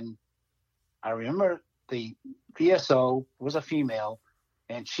 and I remember the VSO was a female,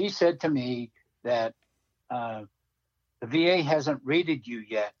 and she said to me that the VA hasn't rated you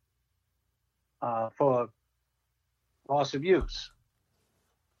yet for loss of use.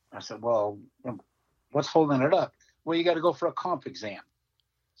 I said, well, what's holding it up? Well, you got to go for a comp exam.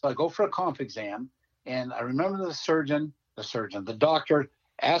 So I go for a comp exam, and I remember the doctor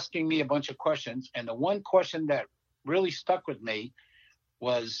asking me a bunch of questions. And the one question that really stuck with me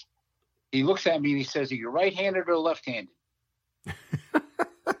was, he looks at me and he says, are you right-handed or left-handed?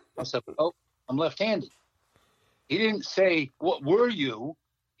 I said, oh, I'm left-handed. He didn't say, what were you?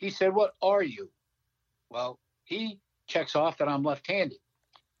 He said, what are you? Well, he checks off that I'm left-handed.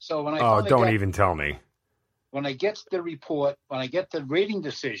 So when I don't even tell me. When I get the report, when I get the rating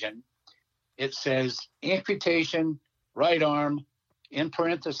decision, it says amputation, right arm, in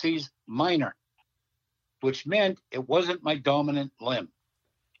parentheses, minor, which meant it wasn't my dominant limb.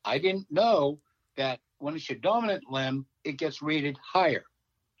 I didn't know that when it's your dominant limb, it gets rated higher.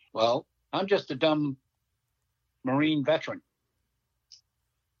 Well, I'm just a dumb Marine veteran.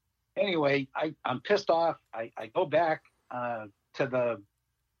 Anyway, I'm pissed off. I go back to the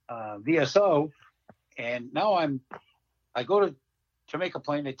VSO, and now I go to Jamaica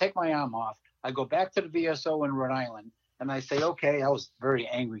Plain. They take my arm off. I go back to the VSO in Rhode Island, and I say, okay, I was a very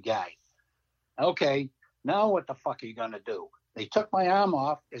angry guy. Okay, now what the fuck are you going to do? They took my arm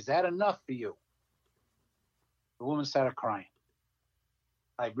off. Is that enough for you? The woman started crying.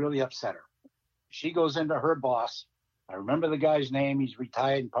 I really upset her. She goes into her boss. I remember the guy's name. He's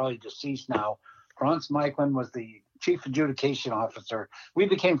retired and probably deceased now. Franz Michelin was the chief adjudication officer. We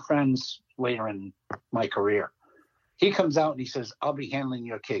became friends later in my career. He comes out and he says, I'll be handling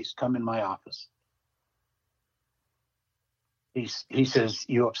your case. Come in my office. He says,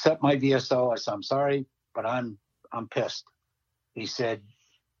 you upset my VSO. I said, I'm sorry, but I'm pissed. He said,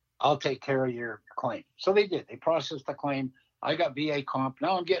 I'll take care of your claim. So they did. They processed the claim. I got VA comp.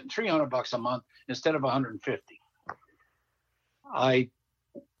 Now I'm getting $300 a month instead of $150. I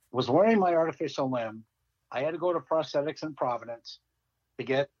was wearing my artificial limb. I had to go to Prosthetics in Providence to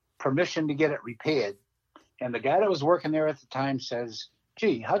get permission to get it repaired. And the guy that was working there at the time says,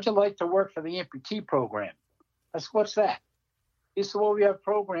 gee, how'd you like to work for the amputee program? I said, what's that? He said, well, we have a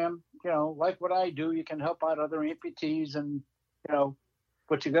program, like what I do. You can help out other amputees, and,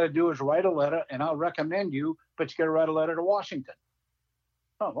 what you got to do is write a letter, and I'll recommend you, but you got to write a letter to Washington.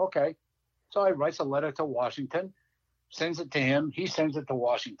 Oh, okay. So I writes a letter to Washington, sends it to him. He sends it to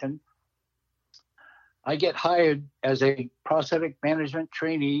Washington. I get hired as a prosthetic management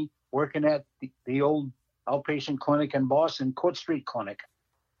trainee working at the old outpatient clinic in Boston, Court Street Clinic,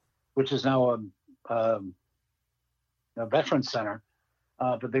 which is now a veterans center.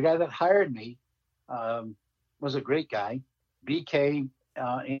 But the guy that hired me was a great guy, BK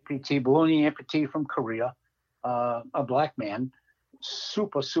amputee, baloney amputee from Korea, a black man,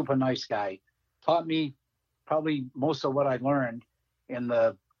 super, super nice guy. Taught me probably most of what I learned in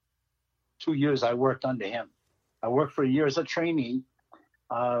the 2 years I worked under him. I worked for a year as a trainee.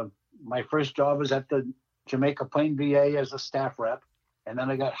 My first job was at the Jamaica Plain VA as a staff rep, and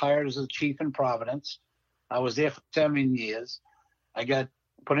then I got hired as a chief in Providence. I was there for 7 years. I got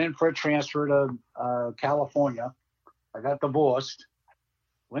put in for a transfer to California. I got divorced,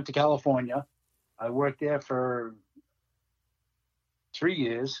 went to California. I worked there for 3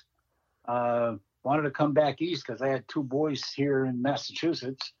 years. Wanted to come back east because I had 2 boys here in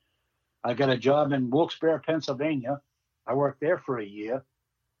Massachusetts. I got a job in Wilkes-Barre, Pennsylvania. I worked there for a year.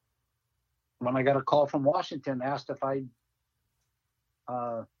 When I got a call from Washington, asked if I'd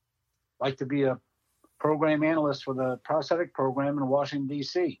like to be a program analyst for the prosthetic program in Washington,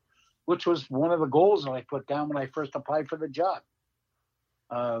 D.C., which was one of the goals that I put down when I first applied for the job.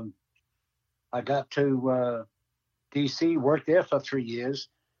 I got to D.C., worked there for 3 years.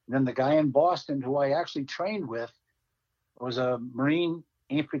 And then the guy in Boston who I actually trained with was a Marine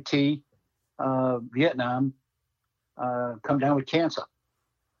amputee, Vietnam, come down with cancer.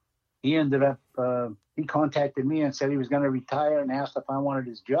 He ended up, he contacted me and said he was going to retire and asked if I wanted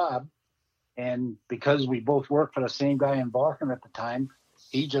his job. And because we both worked for the same guy in Boston at the time,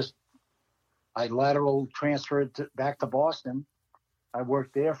 I lateral transferred back to Boston. I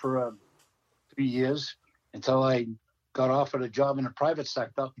worked there for 3 years until I got offered a job in the private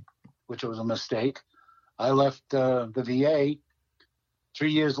sector, which was a mistake. I left the VA.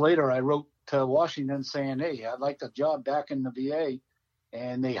 3 years later, I wrote to Washington saying, hey, I'd like a job back in the VA.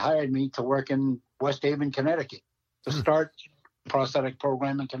 And they hired me to work in West Haven, Connecticut, to start a prosthetic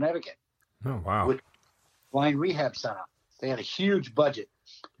program in Connecticut. Oh, wow. With Blind Rehab Center. They had a huge budget.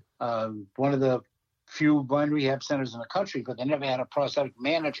 One of the few blind rehab centers in the country, but they never had a prosthetic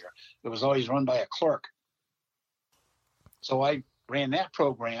manager. It was always run by a clerk. So I ran that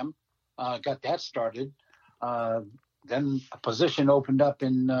program, got that started. Then a position opened up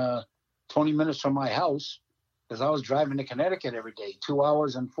in 20 minutes from my house, because I was driving to Connecticut every day, 2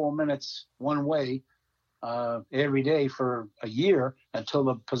 hours and 4 minutes one way every day for a year until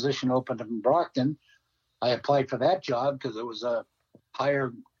the position opened up in Brockton. I applied for that job because it was a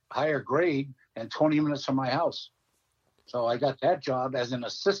higher grade and 20 minutes from my house. So I got that job as an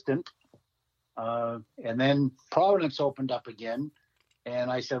assistant. And then Providence opened up again.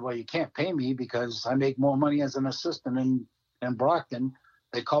 And I said, well, you can't pay me because I make more money as an assistant in Brockton.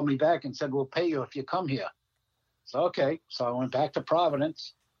 They called me back and said, we'll pay you if you come here. So, okay. So I went back to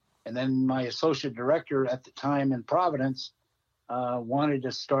Providence. And then my associate director at the time in Providence wanted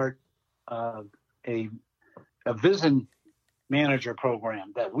to start a VISN manager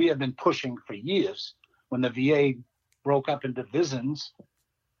program that we have been pushing for years. When the VA broke up into VISNs,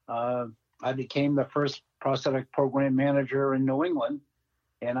 I became the first prosthetic program manager in New England,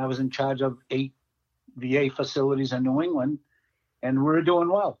 and I was in charge of 8 VA facilities in New England, and we were doing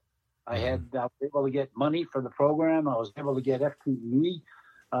well. I was able to get money for the program. I was able to get FTE.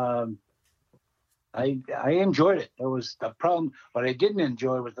 I enjoyed it. It was the problem. What I didn't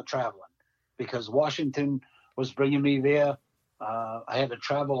enjoy was the traveling, because Washington was bringing me there. I had to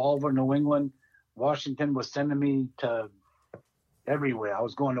travel all over New England. Washington was sending me to everywhere. I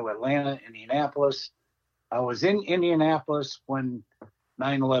was going to Atlanta, Indianapolis. I was in Indianapolis when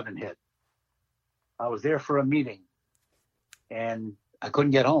 9/11 hit. I was there for a meeting, and I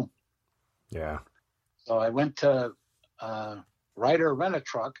couldn't get home. Yeah. So I went to Ryder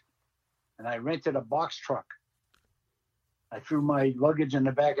Rent-A-Truck, and I rented a box truck. I threw my luggage in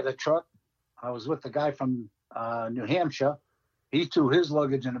the back of the truck. I was with the guy from New Hampshire. He threw his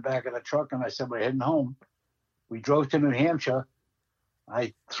luggage in the back of the truck, and I said, we're heading home. We drove to New Hampshire.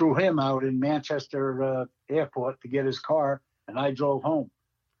 I threw him out in Manchester airport to get his car, and I drove home.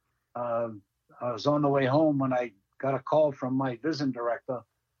 I was on the way home when I got a call from my VISN director,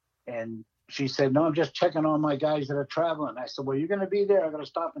 and she said, no, I'm just checking on my guys that are traveling. I said, well, you're going to be there. I'm going to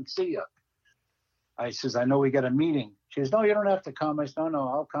stop and see you. I says, I know we got a meeting. She says, no, you don't have to come. I said, no,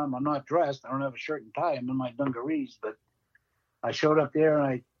 I'll come. I'm not dressed. I don't have a shirt and tie. I'm in my dungarees. But I showed up there, and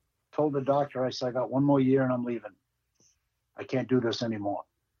I told the doctor, I said, I got one more year and I'm leaving. I can't do this anymore.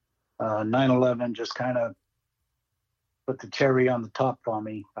 9/11 just kind of put the cherry on the top for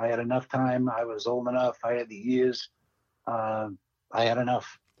me. I had enough time. I was old enough. I had the years. I had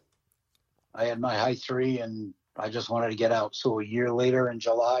enough. I had my high 3, and I just wanted to get out. So a year later in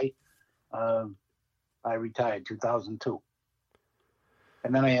July, I retired, 2002.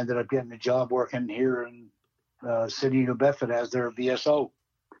 And then I ended up getting a job working here in city of New Bedford as their VSO.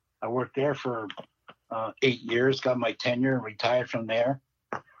 I worked there for 8 years, got my tenure, and retired from there.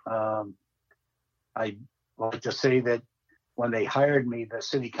 I like to say that when they hired me, the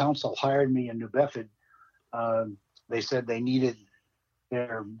city council hired me in New Bedford. They said they needed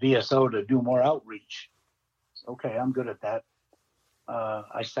their VSO to do more outreach. Okay, I'm good at that.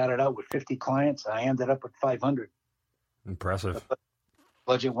 I started out with 50 clients. I ended up with 500. Impressive. The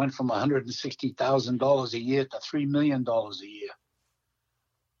budget went from $160,000 a year to $3 million a year.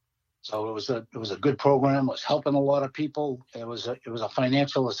 So it was a good program. It was helping a lot of people. It was a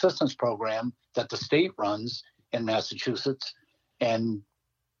financial assistance program that the state runs in Massachusetts, and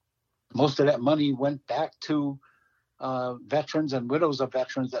most of that money went back to veterans and widows of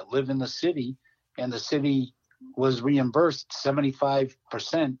veterans that live in the city, and the city was reimbursed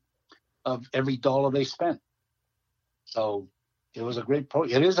 75% of every dollar they spent. So it was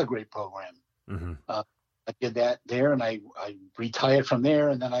it is a great program. Mm-hmm. I did that there, and I retired from there,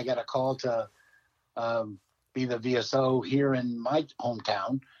 and then I got a call to be the VSO here in my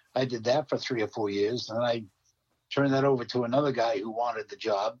hometown. I did that for 3 or 4 years, and I turned that over to another guy who wanted the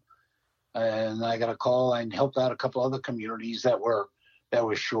job. And I got a call and helped out a couple other communities that were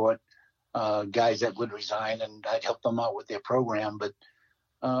short, guys that would resign, and I'd help them out with their program. But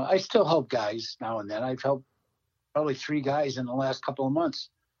I still help guys now and then. I've helped probably 3 guys in the last couple of months,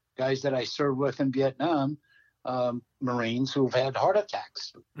 guys that I served with in Vietnam, Marines who've had heart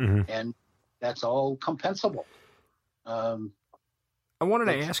attacks, mm-hmm. and that's all compensable. I wanted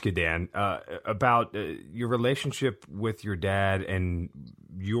to ask you, Dan, about your relationship with your dad and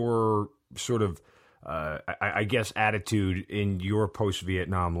your sort of, I guess, attitude in your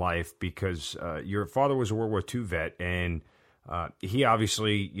post-Vietnam life, because your father was a World War II vet, and he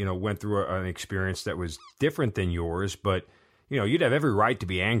obviously, went through an experience that was different than yours, but you'd have every right to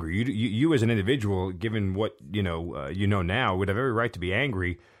be angry. You as an individual, given what you know now, would have every right to be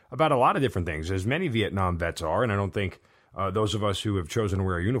angry about a lot of different things, as many Vietnam vets are, and I don't think those of us who have chosen to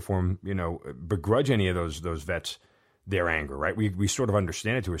wear a uniform, begrudge any of those vets their anger, right? We sort of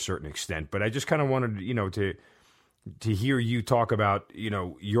understand it to a certain extent, but I just kind of wanted, to hear you talk about,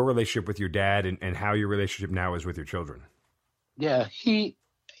 your relationship with your dad and how your relationship now is with your children. Yeah,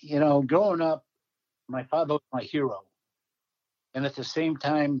 growing up, my father was my hero. And at the same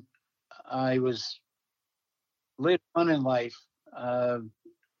time, I was later on in life,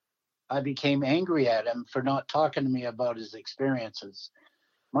 I became angry at him for not talking to me about his experiences.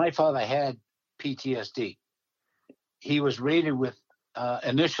 My father had PTSD. He was rated with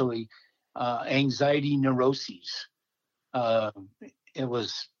initially anxiety neuroses. It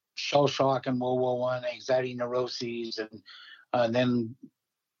was shell shock in World War I, anxiety neuroses, and then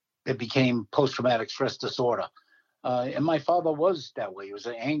it became post-traumatic stress disorder. And my father was that way. He was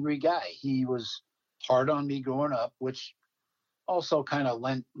an angry guy. He was hard on me growing up, which also kind of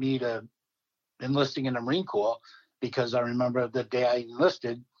lent me to enlisting in the Marine Corps, because I remember the day I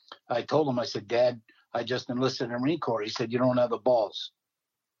enlisted, I told him, I said, Dad, I just enlisted in the Marine Corps. He said, you don't have the balls.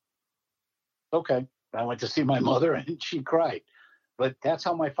 Okay. I went to see my mother and she cried. But that's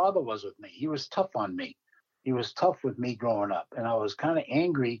how my father was with me. He was tough on me. He was tough with me growing up. And I was kind of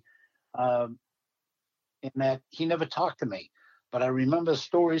angry in that he never talked to me. But I remember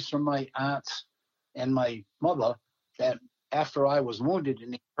stories from my aunts and my mother that after I was wounded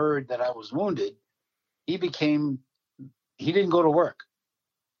and he heard that I was wounded, he didn't go to work.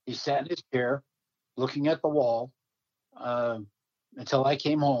 He sat in his chair looking at the wall until I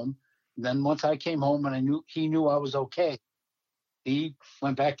came home. And then once I came home and he knew I was okay, he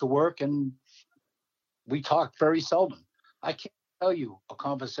went back to work and we talked very seldom. I can't tell you a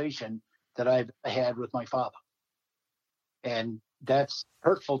conversation that I've had with my father. And that's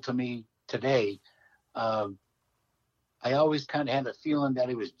hurtful to me today. I always kind of had a feeling that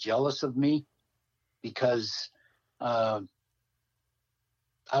he was jealous of me because I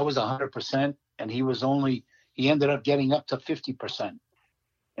was 100% and he ended up getting up to 50%.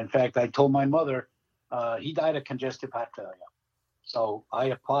 In fact, I told my mother, he died of congestive heart failure. So I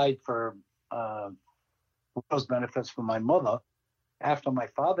applied for those benefits for my mother after my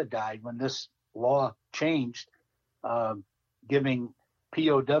father died, when this law changed, giving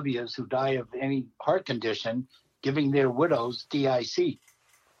POWs who die of any heart condition, giving their widows DIC.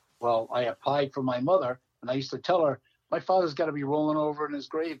 Well, I applied for my mother, and I used to tell her, my father's got to be rolling over in his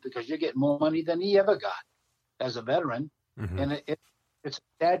grave because you're getting more money than he ever got as a veteran. Mm-hmm. And it's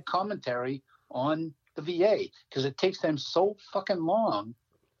a sad commentary on the VA because it takes them so fucking long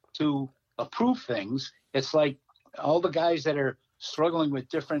to approve things. It's like all the guys that are struggling with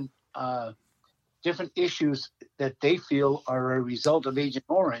different issues that they feel are a result of Agent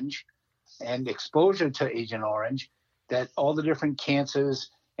Orange and exposure to Agent Orange, that all the different cancers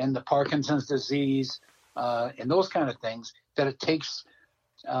and the Parkinson's disease and those kind of things, that it takes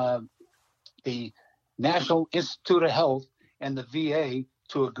the National Institute of Health and the VA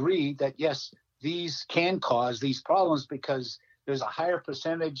to agree that, yes, these can cause these problems because there's a higher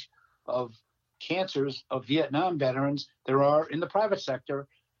percentage of cancers of Vietnam veterans there are in the private sector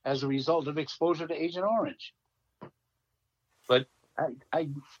as a result of exposure to Agent Orange. But I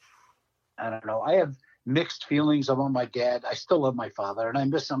don't know. I have mixed feelings about my dad. I still love my father, and I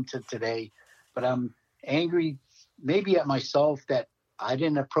miss him to today. But I'm angry maybe at myself that I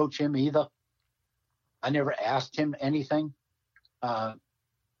didn't approach him either. I never asked him anything.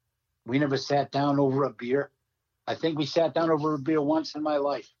 We never sat down over a beer. I think we sat down over a beer once in my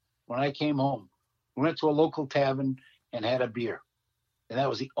life when I came home. We went to a local tavern and had a beer. And that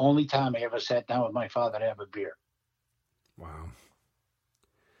was the only time I ever sat down with my father to have a beer. Wow.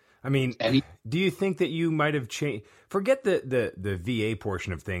 I mean, do you think that you might have changed? Forget the VA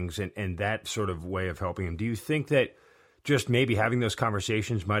portion of things and that sort of way of helping him. Do you think that just maybe having those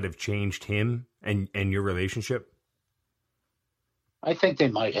conversations might have changed him and your relationship? I think they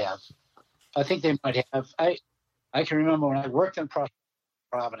might have. I can remember when I worked in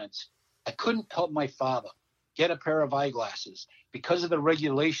Providence, I couldn't help my father get a pair of eyeglasses because of the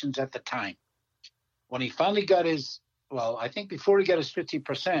regulations at the time. When he finally got I think before he got his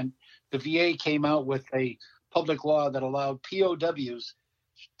 50%, the VA came out with a public law that allowed POWs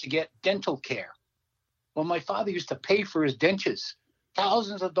to get dental care. Well, my father used to pay for his dentures,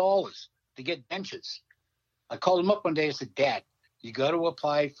 thousands of dollars to get dentures. I called him up one day and said, Dad, you got to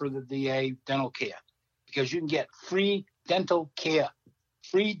apply for the VA dental care because you can get free dental care,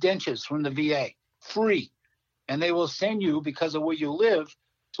 free dentures from the VA, free. And they will send you, because of where you live,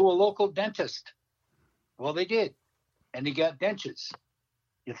 to a local dentist. Well, they did. And he got dentures.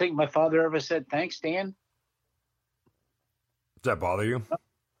 You think my father ever said, thanks, Dan? Does that bother you?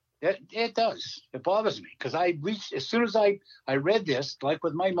 It does. It bothers me because as soon as I read this, like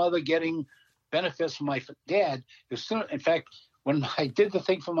with my mother getting benefits from my dad, in fact, when I did the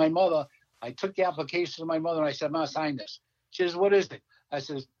thing for my mother, I took the application to my mother and I said, Ma, sign this. She says, what is it? I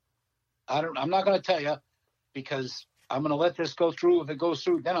says, I'm not going to tell you because I'm going to let this go through. If it goes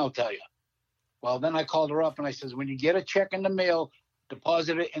through, then I'll tell you. Well, then I called her up and I says, when you get a check in the mail,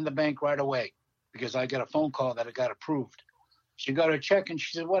 deposit it in the bank right away because I got a phone call that it got approved. She got her check and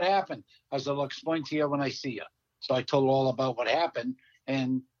she said, what happened? I said, I'll explain to you when I see you. So I told her all about what happened,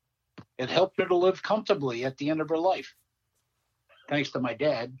 and it helped her to live comfortably at the end of her life, thanks to my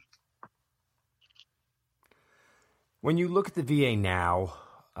dad. When you look at the VA now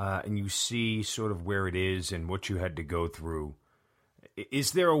and you see sort of where it is and what you had to go through,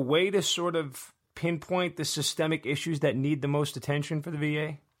 is there a way to sort of pinpoint the systemic issues that need the most attention for the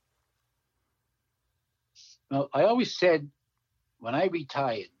VA? Well, I always said when I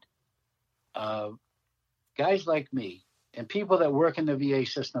retired, guys like me and people that work in the VA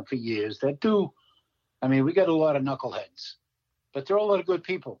system for years we got a lot of knuckleheads, but there are a lot of good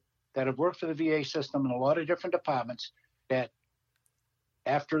people that have worked for the VA system in a lot of different departments that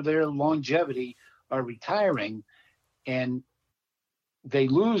after their longevity are retiring and they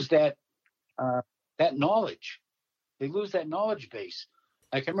lose that knowledge. They lose that knowledge base.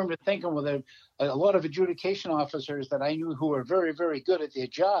 I can remember thinking with a lot of adjudication officers that I knew who were very, very good at their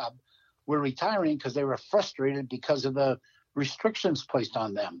job were retiring because they were frustrated because of the restrictions placed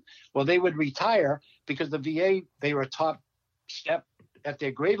on them. Well, they would retire because the VA, they were top step at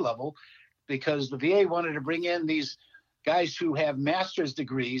their grade level because the VA wanted to bring in these guys who have master's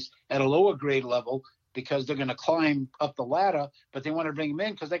degrees at a lower grade level because they're going to climb up the ladder, but they want to bring them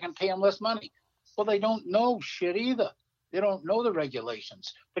in because they can pay them less money. Well, they don't know shit either. They don't know the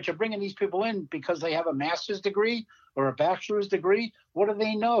regulations, but you're bringing these people in because they have a master's degree or a bachelor's degree. What do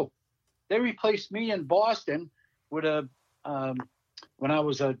they know? They replaced me in Boston with when I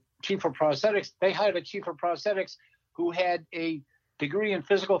was a chief of prosthetics, they hired a chief of prosthetics who had a degree in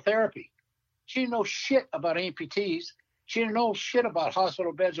physical therapy. She didn't know shit about amputees. She didn't know shit about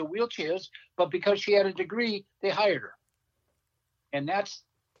hospital beds or wheelchairs, but because she had a degree, they hired her. And that's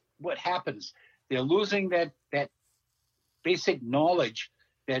what happens. They're losing that basic knowledge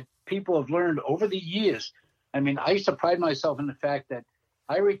that people have learned over the years. I mean, I used to pride myself in the fact that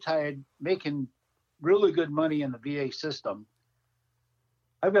I retired making really good money in the VA system.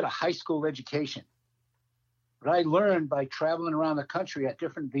 I've got a high school education, but I learned by traveling around the country at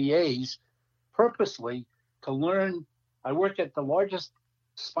different VAs purposely to learn. I worked at the largest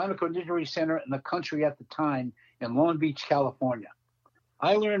spinal cord injury center in the country at the time in Long Beach, California.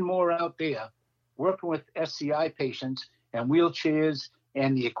 I learned more out there working with SCI patients and wheelchairs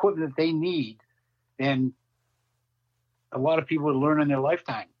and the equipment that they need than a lot of people would learn in their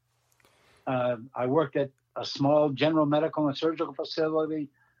lifetime. I worked at a small general medical and surgical facility.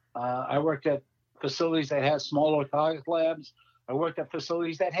 I worked at facilities that had small orthotic labs. I worked at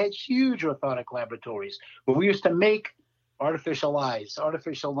facilities that had huge orthotic laboratories where we used to make artificial eyes,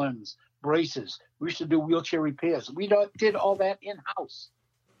 artificial limbs, braces. We used to do wheelchair repairs. We did all that in-house.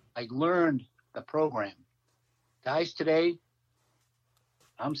 I learned the program. Guys today,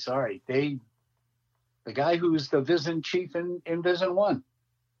 I'm sorry, the guy who's the VISN chief in VISN 1,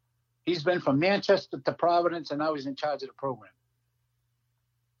 he's been from Manchester to Providence, and now he's in charge of the program.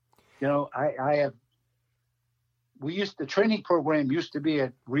 You know, the training program used to be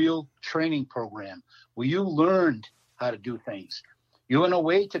a real training program where you learned how to do things. You went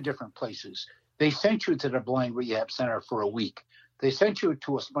away to different places. They sent you to the Blind Rehab Center for a week. They sent you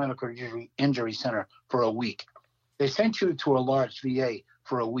to a spinal cord injury center for a week. They sent you to a large VA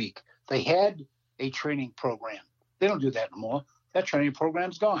for a week. They had a training program. They don't do that anymore. That training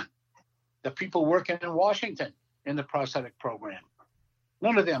program's gone. The people working in Washington in the prosthetic program,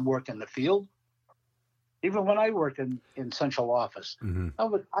 none of them worked in the field. Even when I worked in central office,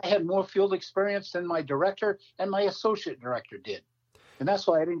 I had more field experience than my director and my associate director did. And that's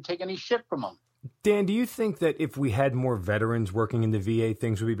why I didn't take any shit from them. Dan, do you think that if we had more veterans working in the VA,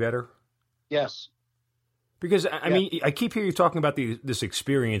 things would be better? Yes. Because, I mean, I keep hearing you talking about this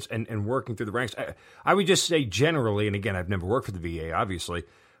experience and working through the ranks. I would just say generally, and again, I've never worked for the VA, obviously,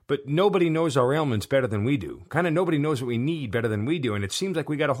 but nobody knows our ailments better than we do. Kind of nobody knows what we need better than we do. And it seems like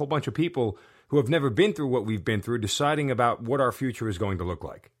we got a whole bunch of people who have never been through what we've been through deciding about what our future is going to look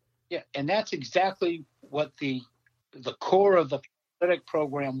like. Yeah, and that's exactly what the core of the prosthetic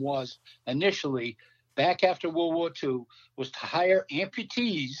program was initially, back after World War II, was to hire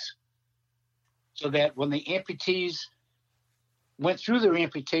amputees so that when the amputees went through their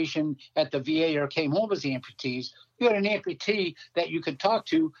amputation at the VA or came home as amputees, you had an amputee that you could talk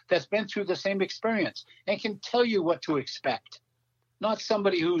to that's been through the same experience and can tell you what to expect. Not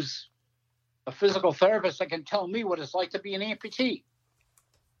somebody who's a physical therapist that can tell me what it's like to be an amputee.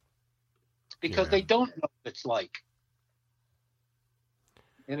 Because they don't know what it's like.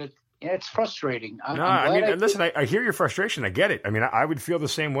 And it's frustrating. Listen, I hear your frustration. I get it. I mean, I would feel the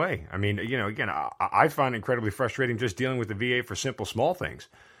same way. I mean, you know, again, I find it incredibly frustrating just dealing with the VA for simple, small things.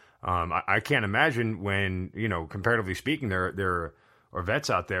 I can't imagine when, you know, comparatively speaking, there are vets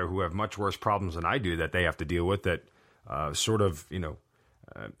out there who have much worse problems than I do that they have to deal with that sort of, you know,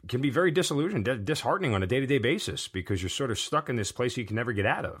 can be very disillusioned, disheartening on a day-to-day basis because you're sort of stuck in this place you can never get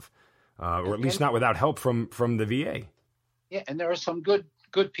out of, or at least not without help from the VA. Yeah, and there are some good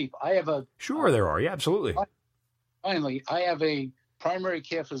people. Sure, there are. Yeah, absolutely. Finally, I have a primary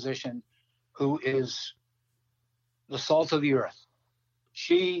care physician who is the salt of the earth.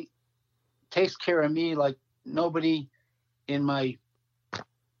 She takes care of me like nobody in my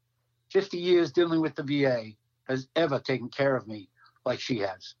 50 years dealing with the VA has ever taken care of me like she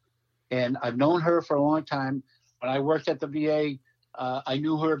has. And I've known her for a long time. When I worked at the VA, I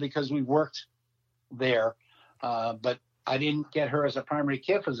knew her because we worked there. But I didn't get her as a primary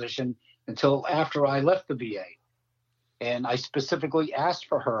care physician until after I left the VA. And I specifically asked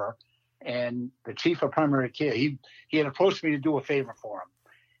for her, and the chief of primary care, he had approached me to do a favor for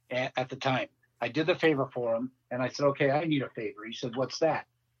him at the time. I did the favor for him, and I said, okay, I need a favor. He said, what's that?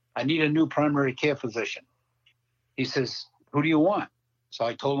 I need a new primary care physician. He says, who do you want? So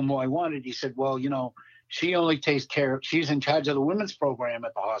I told him who I wanted. He said, well, you know, she only takes care, she's in charge of the women's program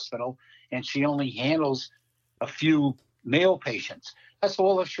at the hospital, and she only handles a few male patients. I said,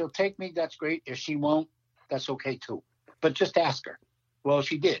 well, if she'll take me, that's great. If she won't, that's okay too. But just ask her. Well,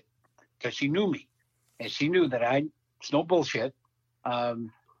 she did, because she knew me. And she knew that it's no bullshit.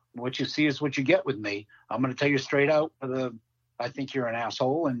 What you see is what you get with me. I'm going to tell you straight out, I think you're an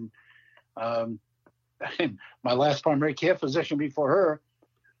asshole. And my last primary care physician before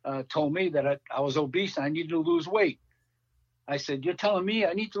her told me that I was obese and I needed to lose weight. I said, you're telling me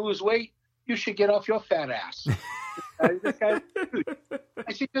I need to lose weight? You should get off your fat ass. This guy,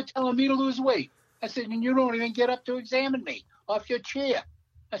 I said, you're telling me to lose weight? I said, and you don't even get up to examine me off your chair.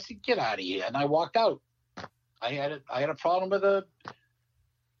 I said, get out of here. And I walked out. I had a problem with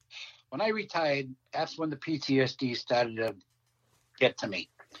when I retired, that's when the PTSD started to get to me.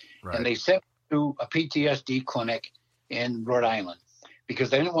 Right. And they sent me to a PTSD clinic in Rhode Island because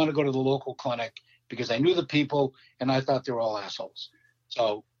they didn't want to go to the local clinic because I knew the people and I thought they were all assholes.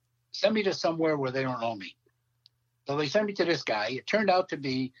 So send me to somewhere where they don't know me. So they sent me to this guy. It turned out to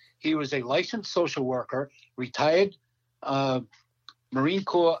be, he was a licensed social worker, retired Marine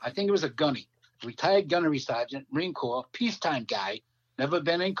Corps, I think he was a gunny, retired gunnery sergeant, Marine Corps, peacetime guy, never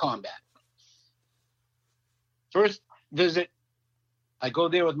been in combat. First visit, I go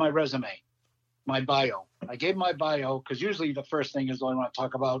there with my resume, my bio. I gave my bio, because usually the first thing is I want to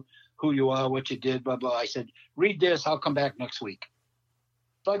talk about who you are, what you did, blah, blah. I said, read this, I'll come back next week.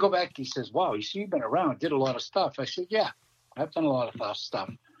 So I go back, he says, wow, you see, you've been around, did a lot of stuff. I said, yeah, I've done a lot of stuff.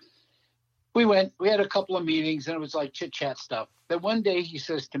 we had a couple of meetings, and it was like chit chat stuff. Then one day he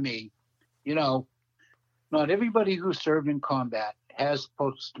says to me, not everybody who served in combat has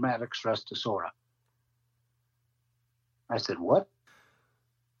post-traumatic stress disorder. I said, what?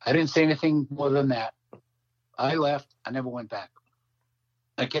 I didn't say anything more than that. I left. I never went back.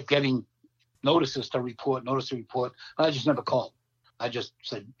 I kept getting notices to report. I just never called. I just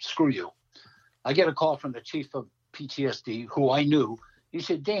said, screw you. I get a call from the chief of PTSD, who I knew. He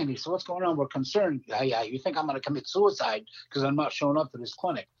said, Danny, so what's going on? We're concerned. Yeah, you think I'm going to commit suicide because I'm not showing up to this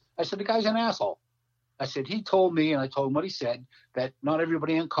clinic? I said, the guy's an asshole. I said, he told me, and I told him what he said, that not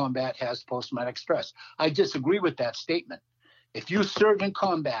everybody in combat has post-traumatic stress. I disagree with that statement. If you served in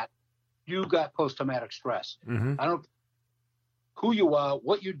combat, you got post-traumatic stress. Mm-hmm. I don't who you are,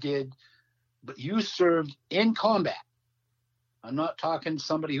 what you did, but you served in combat. I'm not talking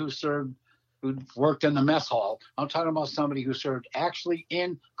somebody who worked in the mess hall. I'm talking about somebody who served actually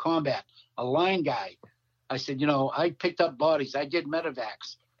in combat, a line guy. I said, I picked up bodies. I did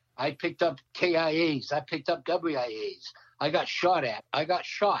medevacs. I picked up KIAs. I picked up WIAs. I got shot at. I got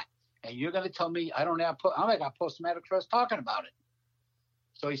shot. And you're going to tell me I got post-traumatic stress talking about it.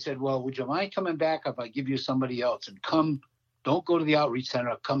 So he said, well, would you mind coming back if I give you somebody else and don't go to the outreach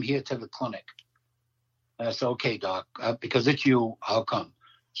center, come here to the clinic. And I said, okay, doc, because it's you, I'll come.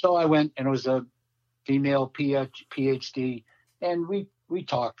 So I went, and it was a female PhD, and we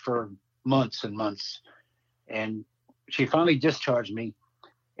talked for months and months. And she finally discharged me.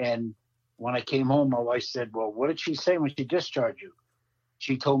 And when I came home, my wife said, well, what did she say when she discharged you?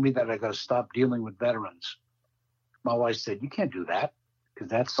 She told me that I got to stop dealing with veterans. My wife said, you can't do that because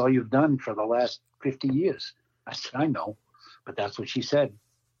that's all you've done for the last 50 years. I said, I know, but that's what she said.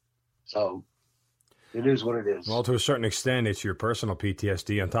 So it is what it is. Well, to a certain extent, it's your personal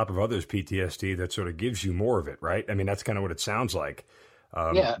PTSD on top of others' PTSD that sort of gives you more of it, right? I mean, that's kind of what it sounds like.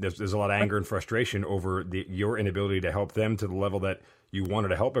 Yeah. There's a lot of anger and frustration over your inability to help them to the level that you wanted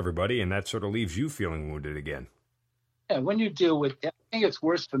to help everybody, and that sort of leaves you feeling wounded again. Yeah, when you deal with, I think it's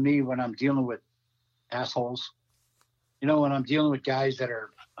worse for me when I'm dealing with assholes. When I'm dealing with guys that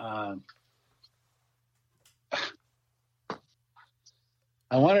are, I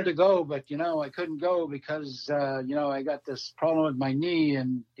wanted to go, but, I couldn't go because, I got this problem with my knee,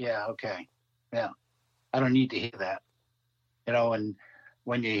 and yeah, okay. Yeah, I don't need to hear that. And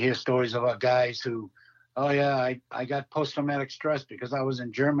when you hear stories about guys who, oh yeah, I got post-traumatic stress because I was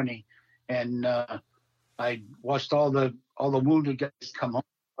in Germany, and I watched all the wounded guys come home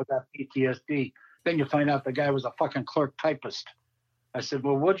with that PTSD. Then you find out the guy was a fucking clerk typist. I said,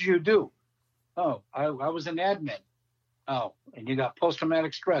 well, what did you do? Oh, I was an admin. Oh, and you got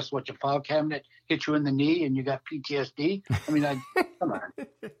post-traumatic stress. What, your file cabinet hit you in the knee and you got PTSD? I mean, come on.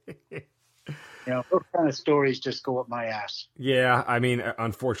 Those kind of stories just go up my ass. Yeah, I mean,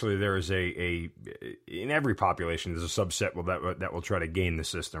 unfortunately, there is a in every population, there's a subset that will try to gain the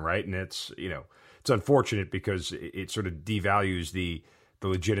system, right? And it's unfortunate because it sort of devalues the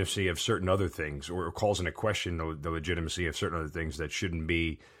legitimacy of certain other things, or calls into question the legitimacy of certain other things that shouldn't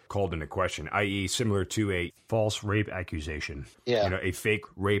be called into question, i.e. similar to a false rape accusation. Yeah. A fake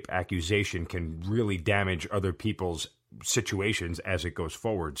rape accusation can really damage other people's situations as it goes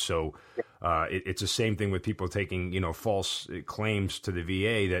forward. So it's the same thing with people taking, false claims to the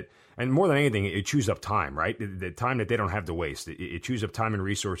VA and more than anything, it chews up time, right? The time that they don't have to waste. It chews up time and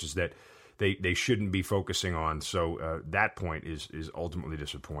resources that they shouldn't be focusing on. So that point is ultimately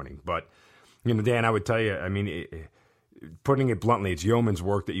disappointing. But, Dan, I would tell you, I mean, putting it bluntly, it's yeoman's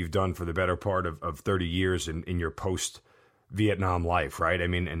work that you've done for the better part of 30 years in your post-Vietnam life, right? I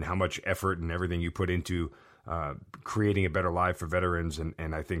mean, and how much effort and everything you put into creating a better life for veterans.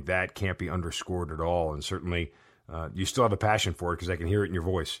 And I think that can't be underscored at all. And certainly you still have a passion for it because I can hear it in your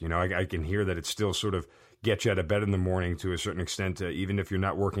voice. I can hear that it still sort of gets you out of bed in the morning to a certain extent, even if you're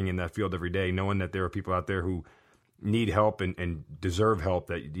not working in that field every day, knowing that there are people out there who need help and deserve help,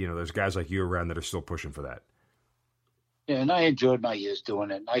 that, there's guys like you around that are still pushing for that. Yeah, and I enjoyed my years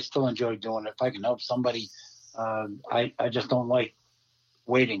doing it. And I still enjoy doing it. If I can help somebody, I just don't like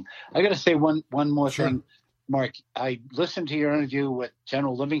waiting. I got to say one more thing, Mark. I listened to your interview with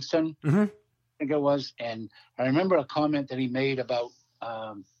General Livingston, I think it was, and I remember a comment that he made about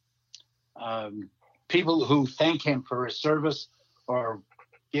people who thank him for his service or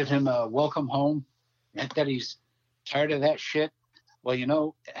give him a welcome home, and that he's tired of that shit.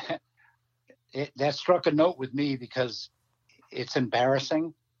 Well, that struck a note with me because it's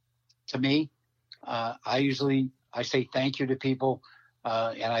embarrassing to me. I say thank you to people,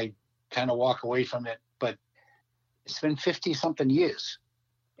 and I kind of walk away from it. But it's been 50-something years,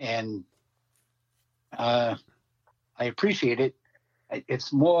 and I appreciate it.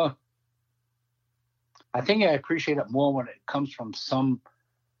 It's more I think I appreciate it more when it comes from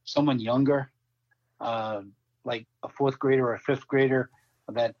someone younger, like a fourth grader or a fifth grader,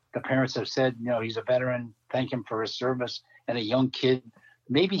 that the parents have said, he's a veteran, thank him for his service, and a young kid,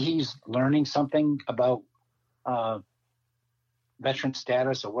 maybe he's learning something about veteran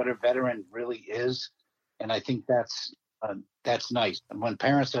status or what a veteran really is. And I think that's nice. And when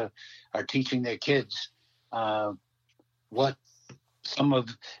parents are teaching their kids what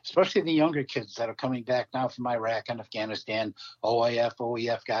especially the younger kids that are coming back now from Iraq and Afghanistan, OIF,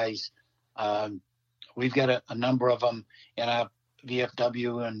 OEF guys, we've got a number of them in our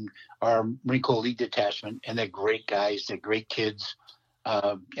VFW and our Marine Corps Elite Detachment, and they're great guys. They're great kids,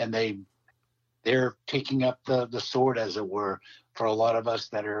 and they're taking up the sword, as it were, for a lot of us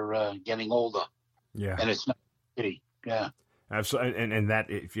that are getting older. Yeah, and it's not pity. Yeah, absolutely. And that,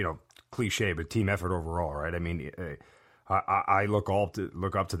 cliche, but team effort overall, right? I mean, I look up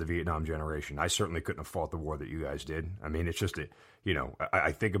to the Vietnam generation. I certainly couldn't have fought the war that you guys did. I mean, it's just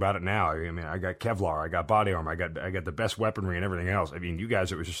I think about it now. I mean, I got Kevlar, I got body armor, I got the best weaponry and everything else. I mean, you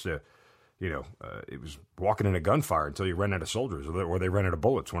guys, it was just it was walking in a gunfire until you ran out of soldiers or they ran out of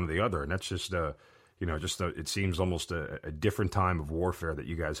bullets, one or the other. And that's just it seems almost a different time of warfare that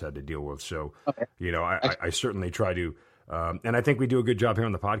you guys had to deal with. So, okay. I certainly try to. And I think we do a good job here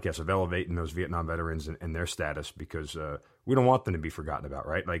on the podcast of elevating those Vietnam veterans and their status, because we don't want them to be forgotten about,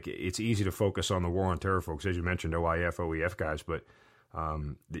 right? Like, it's easy to focus on the war on terror folks, as you mentioned, OIF, OEF guys, but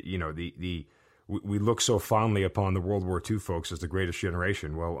we look so fondly upon the World War II folks as the greatest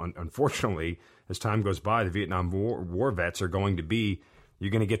generation. Well, unfortunately, as time goes by, the Vietnam War vets are going to be.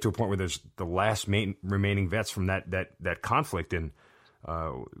 You're going to get to a point where there's the last remaining vets from that conflict, and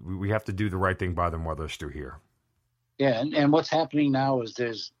we have to do the right thing by them while they're still here. Yeah, and what's happening now is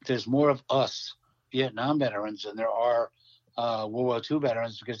there's more of us Vietnam veterans than there are World War II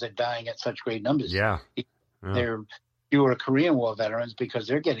veterans, because they're dying at such great numbers. Yeah. There are fewer Korean War veterans because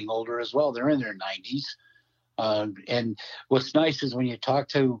they're getting older as well. They're in their 90s. And what's nice is when you talk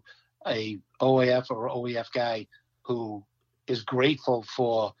to a OAF or OEF guy who is grateful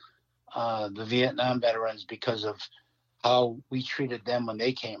for the Vietnam veterans because of how we treated them when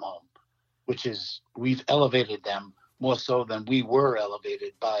they came home, which is we've elevated them more so than we were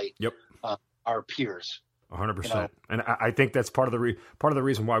elevated by our peers. 100%. And I think that's part of the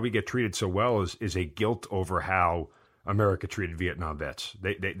reason why we get treated so well is a guilt over how America treated Vietnam vets.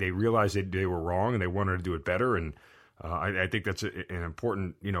 They realized they were wrong and they wanted to do it better. And I think that's an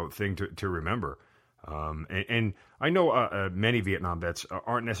important thing to remember. And I know many Vietnam vets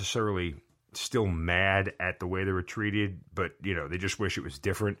aren't necessarily still mad at the way they were treated, but they just wish it was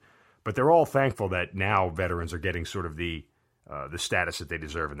different. But they're all thankful that now veterans are getting sort of the status that they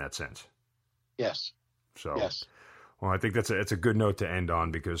deserve in that sense. Yes. So, yes. Well, I think that's a good note to end on,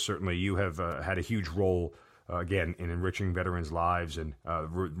 because certainly you have had a huge role, again, in enriching veterans' lives. And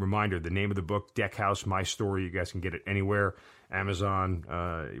reminder, the name of the book, Deckhouse, My Story. You guys can get it anywhere, Amazon,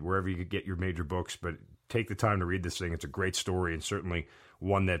 wherever you could get your major books. But take the time to read this thing. It's a great story, and certainly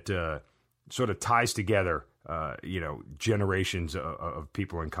one that sort of ties together generations of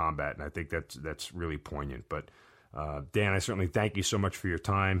people in combat, and I think that's really poignant. But Dan, I certainly thank you so much for your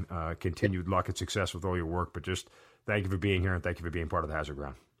time. Continued luck and success with all your work, but just thank you for being here, and thank you for being part of the Hazard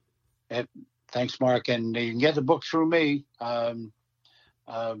Ground. Thanks, Mark, and you can get the book through me. I'm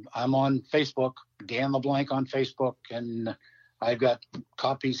on Facebook, Dan LeBlanc on Facebook, and I've got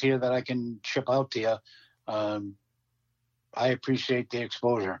copies here that I can ship out to you. I appreciate the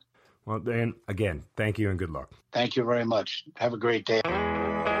exposure. Well, Dan, again, thank you and good luck. Thank you very much. Have a great day.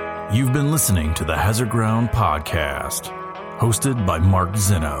 You've been listening to the Hazard Ground Podcast, hosted by Mark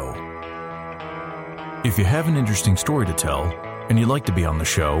Zinno. If you have an interesting story to tell and you'd like to be on the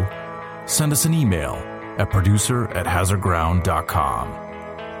show, send us an email at producer@hazardground.com.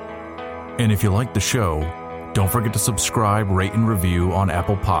 And if you like the show, don't forget to subscribe, rate, and review on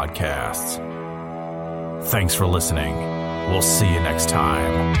Apple Podcasts. Thanks for listening. We'll see you next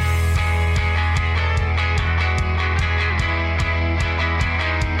time.